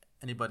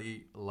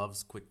anybody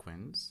loves quick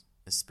wins,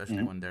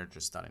 especially when they're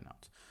just starting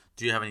out.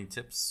 Do you have any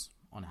tips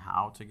on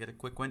how to get a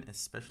quick win,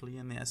 especially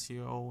in the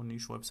SEO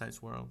niche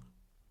websites world?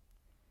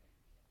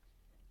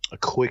 A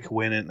quick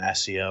win in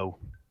SEO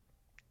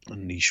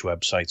and niche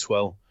websites.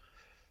 Well,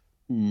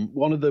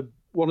 one of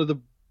the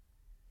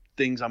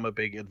things I'm a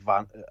big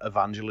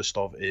evangelist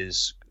of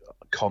is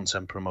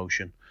content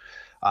promotion,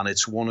 and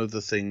it's one of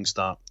the things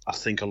that I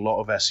think a lot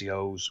of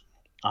SEOs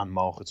and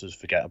marketers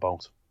forget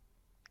about,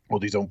 or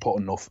they don't put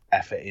enough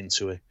effort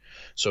into it.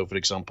 So, for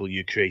example,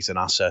 you create an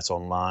asset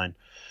online,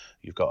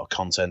 you've got a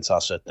content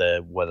asset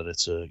there, whether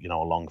it's a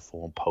long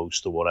form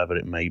post or whatever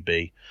it may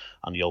be,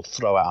 and you'll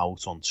throw it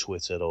out on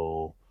Twitter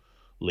or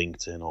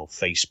LinkedIn or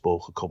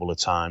Facebook a couple of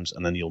times,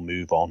 and then you'll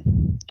move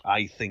on.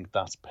 I think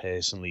that's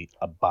personally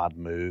a bad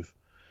move,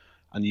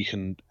 and you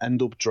can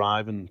end up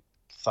driving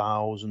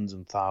thousands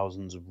and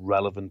thousands of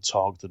relevant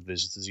targeted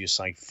visitors to your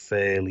site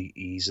fairly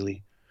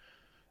easily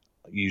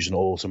using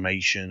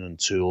automation and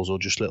tools, or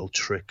just little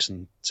tricks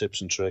and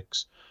tips and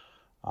tricks.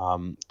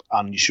 And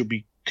you should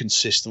be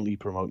consistently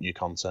promoting your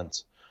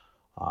content.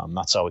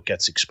 That's how it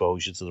gets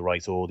exposure to the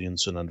right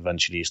audience, and then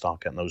eventually you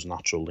start getting those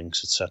natural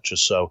links, etc.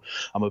 So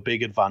I'm a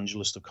big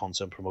evangelist of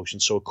content promotion.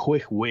 So a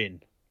quick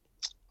win,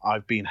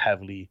 I've been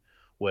heavily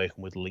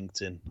working with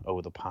LinkedIn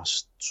over the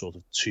past sort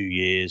of 2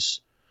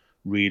 years,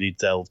 really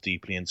delved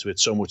deeply into it,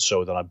 so much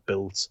so that I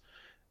built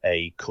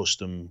a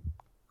custom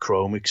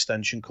Chrome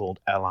extension called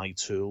LI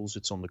Tools.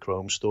 It's on the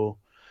Chrome store.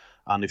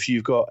 And if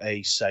you've got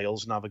a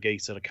Sales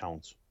Navigator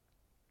account,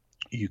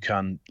 you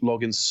can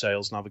log into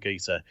Sales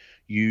Navigator,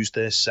 use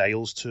their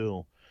sales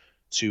tool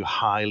to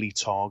highly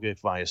target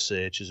via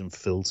searches and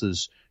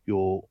filters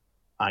your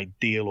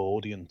ideal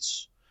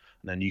audience.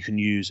 And then you can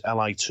use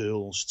LI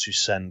Tools to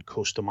send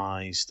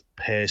customized,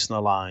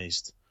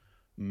 personalized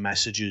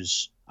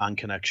messages and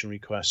connection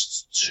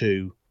requests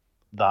to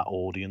that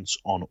audience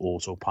on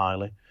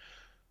autopilot.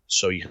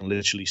 So you can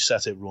literally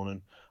set it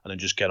running and then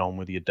just get on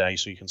with your day.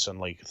 So you can send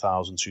like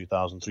 1,000,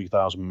 2,000,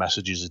 3,000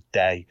 messages a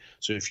day.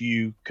 So if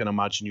you can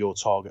imagine you're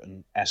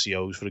targeting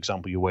SEOs, for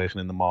example, you're working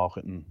in the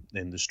marketing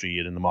industry,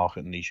 you're in the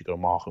marketing niche, you've got a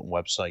marketing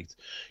website,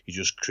 you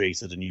just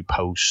created a new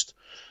post.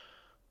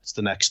 It's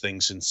the next thing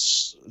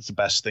it's the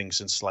best thing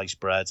since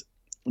sliced bread,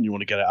 and you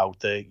want to get it out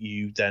there.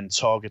 You then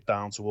target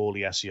down to all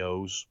the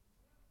SEOs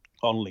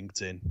on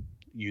LinkedIn.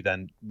 You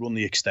then run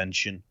the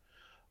extension,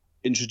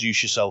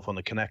 introduce yourself on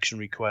the connection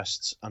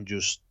requests, and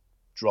just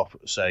drop,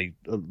 say,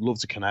 I'd love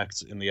to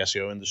connect in the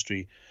SEO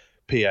industry.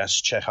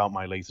 PS, check out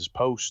my latest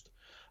post.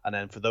 And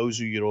then for those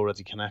who you're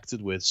already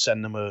connected with,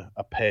 send them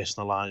a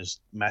personalized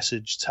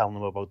message, telling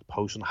them about the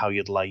post and how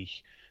you'd like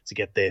to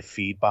get their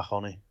feedback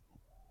on it.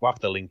 Whack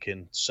the link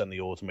in, send the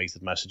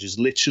automated messages.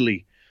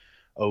 Literally,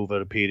 over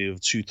a period of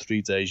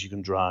 2-3 days, you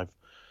can drive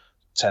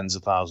tens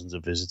of thousands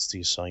of visits to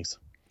your site.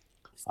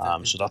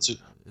 So that's it.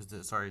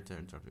 Sorry to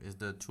interrupt. Is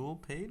the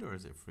tool paid or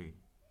is it free?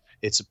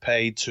 It's a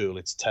paid tool.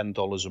 It's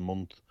 $10 a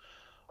month.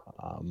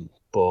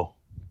 But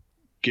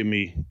get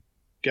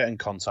in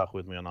contact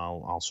with me and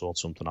I'll sort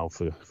something out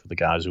for the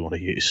guys who want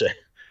to use it.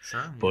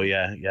 Sure. But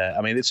yeah.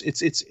 I mean,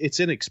 it's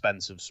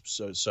inexpensive,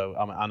 so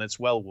I mean, and it's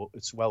well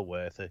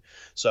worth it.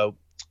 So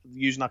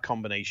using that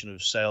combination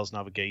of Sales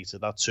Navigator,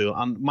 that tool,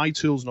 and my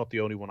tool's not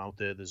the only one out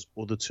there. There's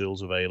other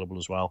tools available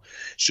as well.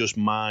 It's just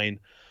mine.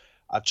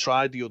 I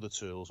tried the other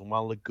tools, and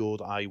while they're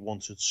good, I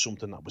wanted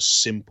something that was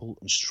simple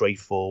and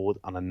straightforward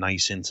and a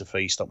nice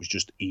interface that was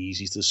just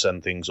easy to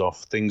send things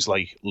off. Things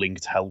like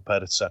linked helper,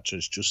 etc.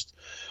 is just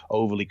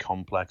overly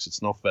complex.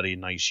 It's not very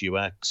nice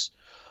UX,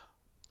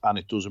 and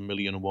it does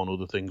 1,000,001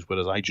 other things,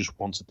 whereas I just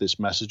wanted this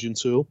messaging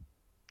tool.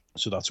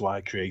 So that's why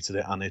I created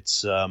it, and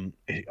it's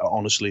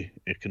honestly,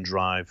 it can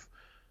drive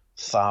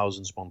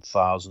thousands upon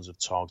thousands of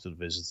targeted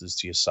visitors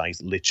to your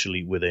site,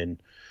 literally within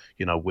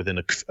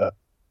a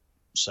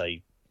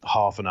say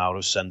half an hour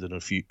of sending a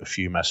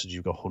few messages.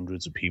 You've got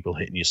hundreds of people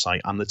hitting your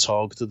site, and they're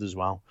targeted as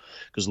well,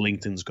 because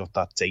LinkedIn's got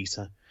that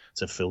data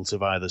to filter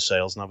via the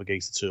Sales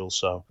Navigator tool.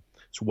 So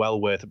it's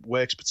well worth it.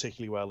 Works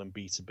particularly well in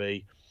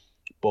B2B,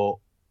 but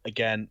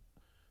again,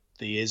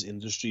 there is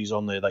industries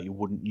on there that you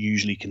wouldn't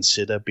usually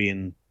consider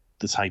being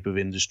the type of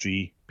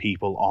industry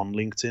people on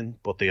LinkedIn,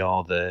 but they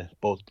are there.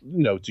 But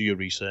do your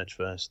research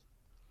first.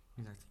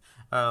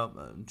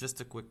 Exactly.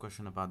 Just a quick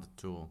question about the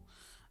tool.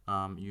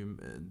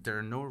 There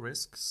are no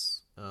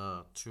risks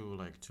to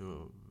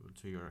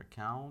your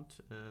account,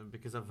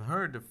 because I've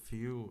heard a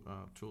few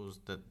tools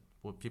that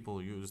what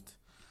people used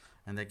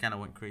and they kind of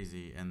went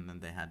crazy, and then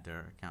they had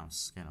their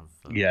accounts kind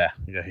of yeah.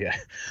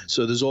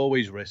 So there's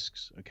always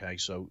risks. Okay,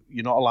 so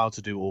you're not allowed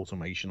to do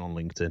automation on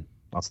LinkedIn.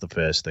 That's the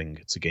first thing.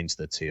 It's against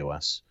the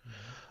TOS. Mm-hmm.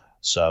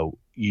 So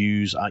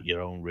use at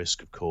your own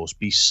risk, of course.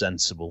 Be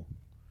sensible.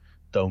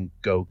 Don't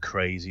go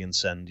crazy and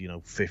send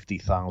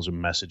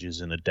 50,000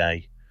 messages in a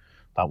day.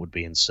 That would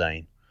be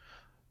insane.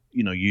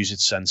 Use it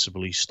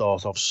sensibly.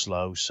 Start off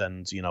slow.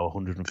 Send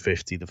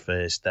 150 the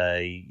first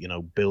day.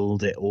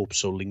 Build it up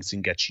so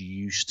LinkedIn gets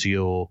used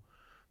to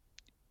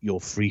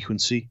your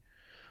frequency,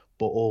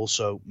 but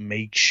also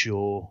make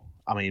sure.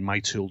 I mean, my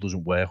tool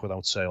doesn't work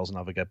without Sales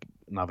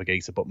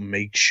Navigator, but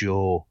make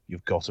sure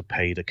you've got a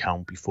paid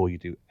account before you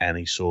do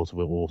any sort of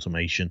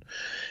automation.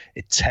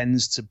 It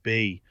tends to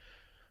be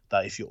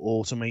that if you're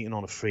automating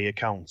on a free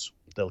account,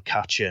 they'll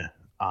catch you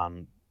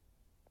and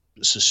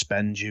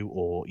suspend you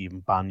or even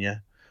ban you.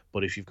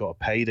 But if you've got a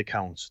paid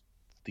account,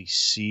 they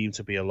seem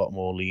to be a lot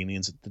more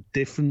lenient. The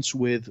difference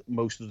with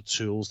most of the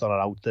tools that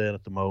are out there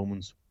at the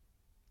moment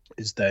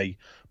is they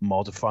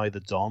modify the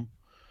DOM,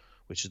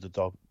 which is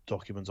the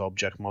document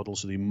object model.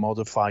 So they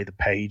modify the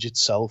page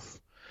itself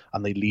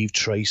and they leave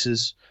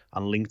traces,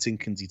 and LinkedIn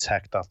can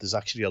detect that. There's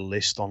actually a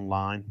list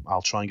online.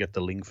 I'll try and get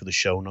the link for the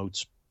show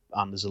notes.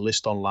 And there's a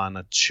list online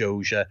that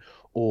shows you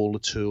all the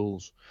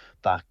tools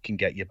that can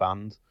get you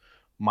banned.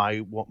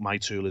 My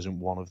tool isn't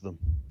one of them,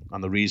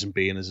 and the reason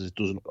being is it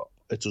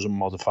doesn't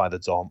modify the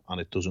DOM and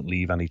it doesn't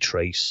leave any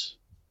trace.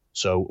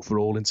 So for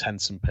all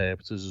intents and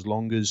purposes, as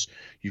long as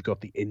you've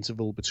got the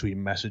interval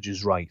between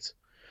messages right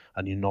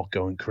and you're not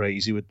going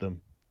crazy with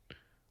them,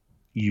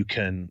 you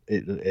can,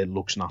 it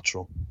looks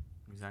natural.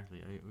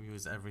 Exactly. I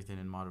use everything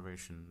in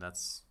moderation.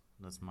 That's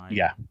my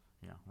Yeah,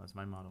 yeah, that's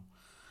my motto.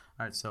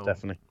 All right, so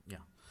definitely. yeah.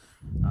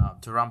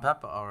 To wrap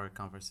up our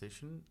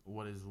conversation,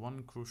 what is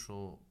one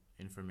crucial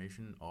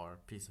information or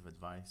piece of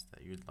advice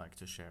that you'd like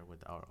to share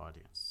with our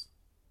audience?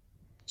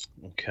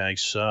 Okay,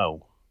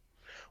 so,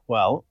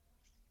 well,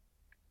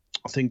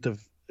 I think the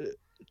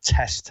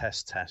test,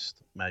 test,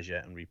 test,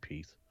 measure, and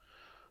repeat.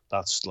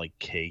 That's like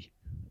key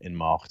in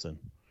marketing.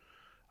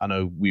 I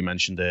know we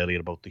mentioned earlier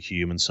about the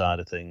human side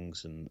of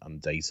things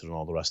and data and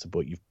all the rest of it,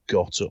 but you've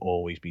got to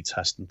always be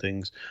testing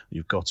things.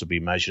 You've got to be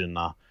measuring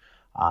that,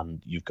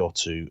 and you've got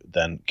to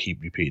then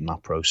keep repeating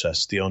that process.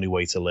 It's the only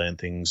way to learn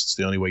things. It's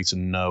the only way to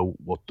know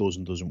what does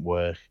and doesn't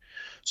work.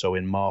 So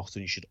in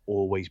marketing, you should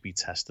always be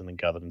testing and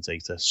gathering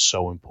data.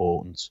 So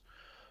important.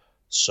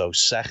 So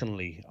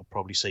secondly, I'd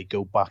probably say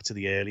go back to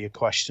the earlier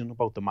question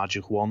about the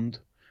magic wand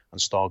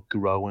and start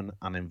growing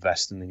and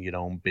investing in your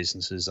own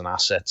businesses and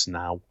assets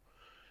now.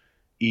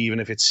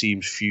 Even if it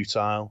seems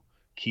futile,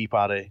 keep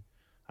at it.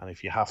 And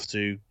if you have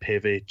to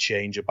pivot,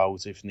 change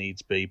about if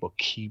needs be, but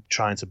keep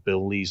trying to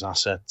build these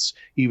assets.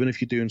 Even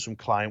if you're doing some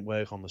client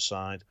work on the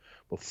side,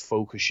 but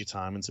focus your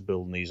time into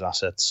building these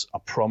assets. I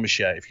promise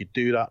you, if you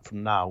do that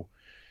from now,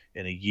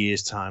 in a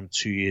year's time,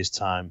 2 years'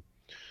 time,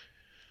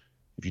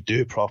 if you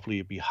do it properly,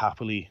 you'd be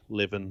happily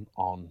living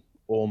on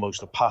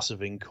almost a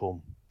passive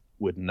income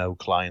with no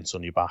clients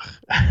on your back.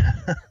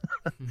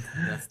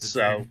 That's the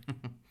So dream.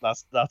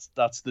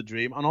 that's the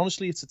dream, and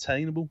honestly, it's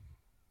attainable.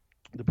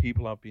 The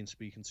people I've been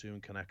speaking to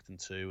and connecting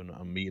to and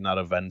meeting at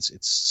events,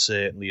 it's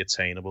certainly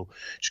attainable.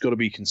 You just got to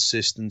be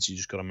consistent. You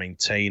just got to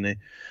maintain it,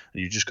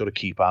 and you just got to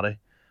keep at it.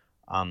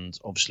 And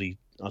obviously,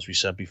 as we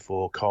said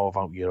before, carve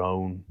out your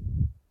own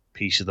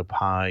piece of the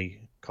pie,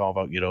 carve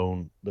out your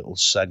own little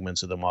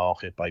segments of the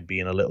market by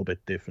being a little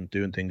bit different,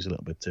 doing things a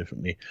little bit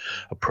differently,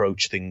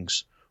 approach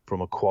things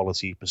from a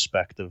quality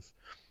perspective,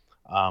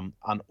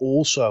 and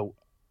also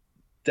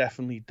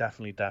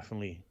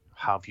definitely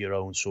have your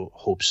own sort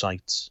of hub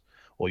sites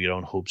or your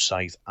own hub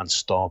site and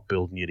start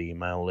building your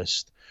email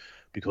list.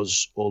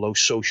 Because although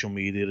social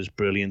media is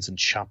brilliant and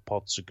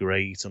chatbots are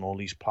great and all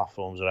these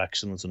platforms are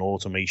excellent and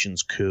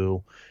automation's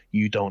cool,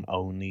 you don't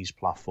own these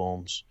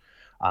platforms.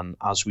 And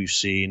as we've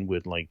seen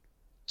with like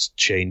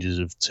changes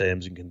of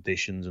terms and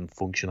conditions and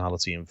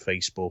functionality in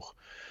Facebook,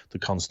 the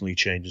constantly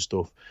changing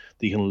stuff,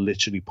 they can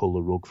literally pull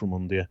the rug from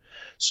under you.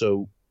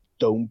 So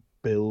don't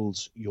build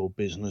your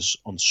business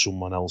on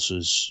someone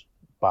else's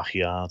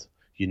backyard.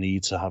 You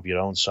need to have your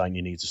own site.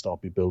 You need to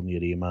start building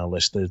your email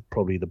list. They're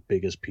probably the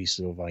biggest piece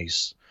of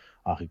advice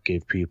I could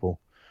give people.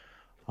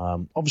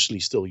 Obviously,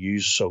 still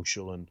use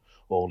social and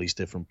all these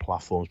different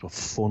platforms, but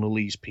funnel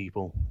these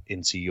people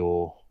into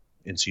your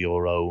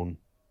own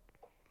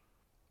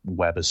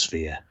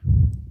webosphere,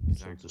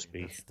 so to Exactly.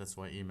 speak. That's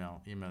why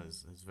email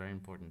is very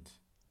important.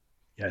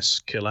 Yes,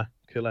 killer.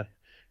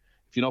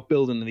 If you're not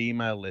building an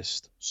email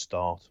list,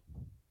 start.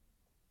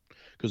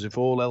 Because if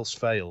all else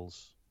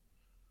fails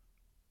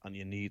and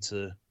you need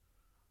to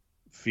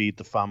feed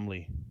the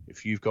family,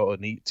 if you've got a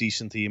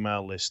decent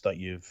email list that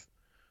you've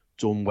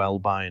done well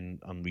by and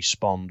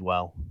respond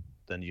well,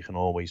 then you can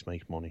always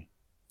make money.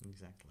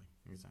 Exactly.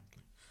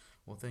 Exactly.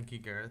 Well, thank you,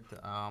 Gareth.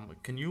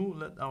 Can you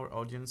let our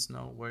audience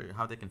know where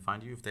how they can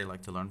find you if they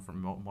like to learn from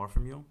more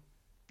from you?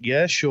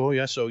 Yeah, sure.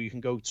 Yeah, so you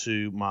can go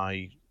to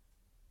my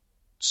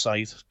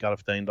site,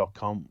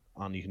 garethdane.com,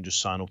 and you can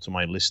just sign up to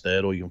my list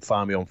there, or you can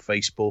find me on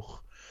Facebook.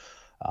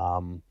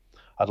 Um,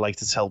 I'd like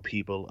to tell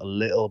people a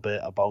little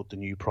bit about the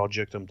new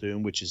project I'm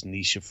doing, which is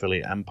Niche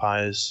Affiliate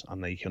Empires,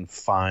 and they can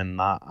find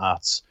that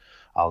at,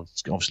 I'll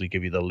obviously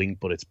give you the link,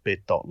 but it's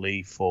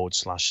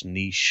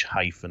bit.ly/niche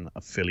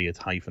affiliate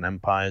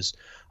empires.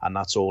 And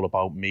that's all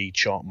about me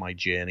charting my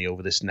journey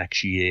over this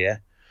next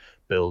year,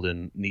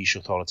 building niche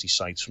authority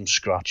sites from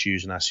scratch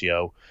using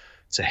SEO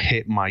to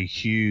hit my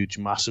huge,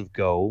 massive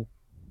goal.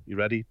 You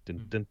ready?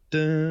 Dun, dun,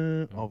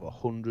 dun, of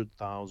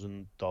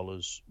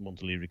 $100,000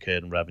 monthly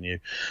recurring revenue.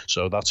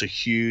 So that's a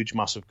huge,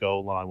 massive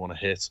goal that I want to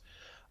hit.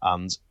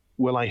 And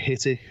will I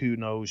hit it? Who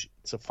knows?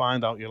 To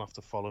find out, you'll have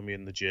to follow me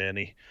in the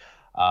journey.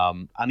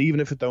 And even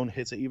if I don't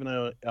hit it, even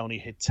though I only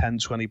hit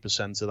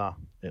 10-20% of that,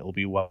 it'll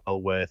be well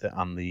worth it.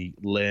 And the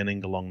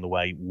learning along the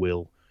way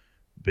will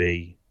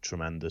be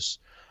tremendous.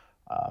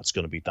 It's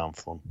going to be damn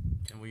fun.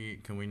 Can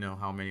we know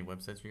how many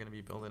websites you're gonna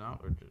be building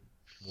out, or just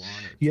one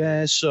or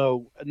Yeah, two?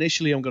 so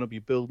initially I'm going to be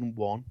building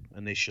one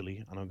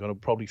initially, and I'm going to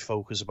probably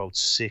focus about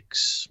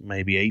 6,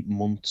 maybe 8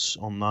 months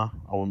on that.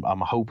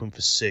 I'm hoping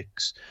for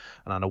 6,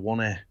 and then I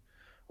want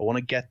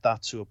to get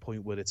that to a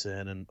point where it's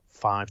earning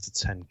 5 to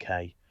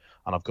 10k,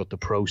 and I've got the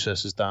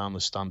processes down,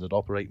 the standard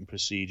operating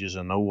procedures.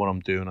 I know what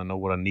I'm doing. I know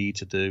what I need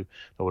to do.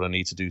 I know what I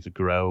need to do to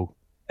grow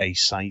a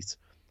site,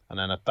 and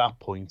then at that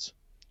point,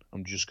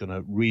 I'm just going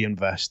to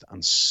reinvest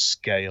and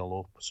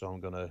scale up. So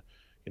I'm going to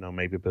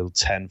maybe build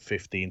 10,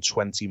 15,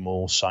 20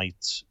 more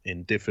sites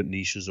in different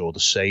niches or the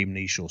same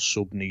niche or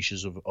sub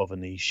niches of a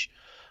niche.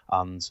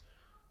 And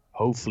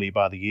hopefully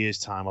by the year's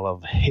time, I'll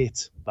have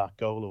hit that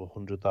goal of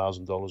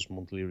 $100,000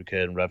 monthly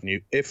recurring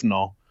revenue. If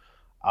not,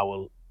 I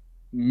will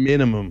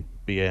minimum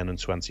be earning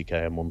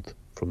 20K a month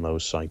from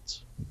those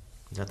sites.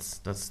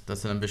 That's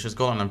an ambitious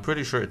goal, and I'm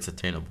pretty sure it's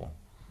attainable.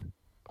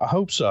 I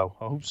hope so.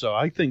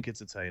 I think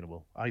it's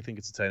attainable.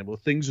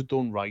 If things are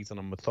done right and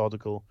I'm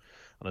methodical,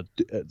 and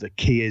the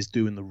key is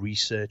doing the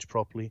research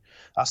properly.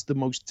 That's the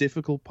most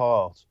difficult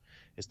part.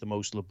 It's the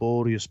most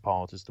laborious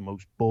part. It's the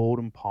most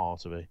boring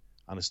part of it,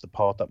 and it's the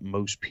part that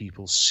most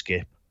people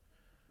skip.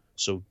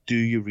 So do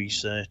your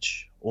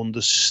research,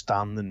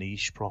 understand the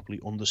niche properly,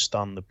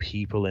 understand the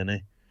people in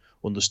it,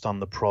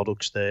 understand the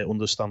products there,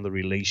 understand the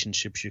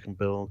relationships you can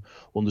build,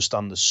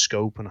 understand the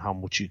scope and how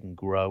much you can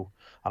grow.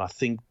 And I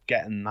think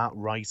getting that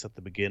right at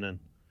the beginning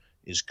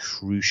is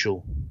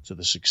crucial to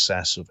the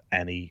success of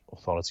any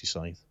authority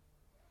site.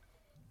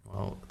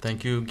 Well,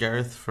 thank you,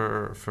 Gareth,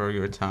 for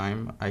your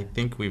time. I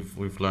think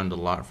we've learned a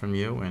lot from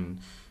you, and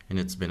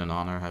it's been an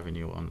honor having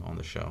you on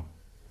the show.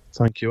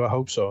 Thank you. I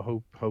hope so.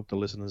 I hope the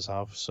listeners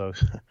have. So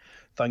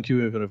thank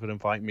you for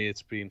inviting me.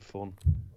 It's been fun.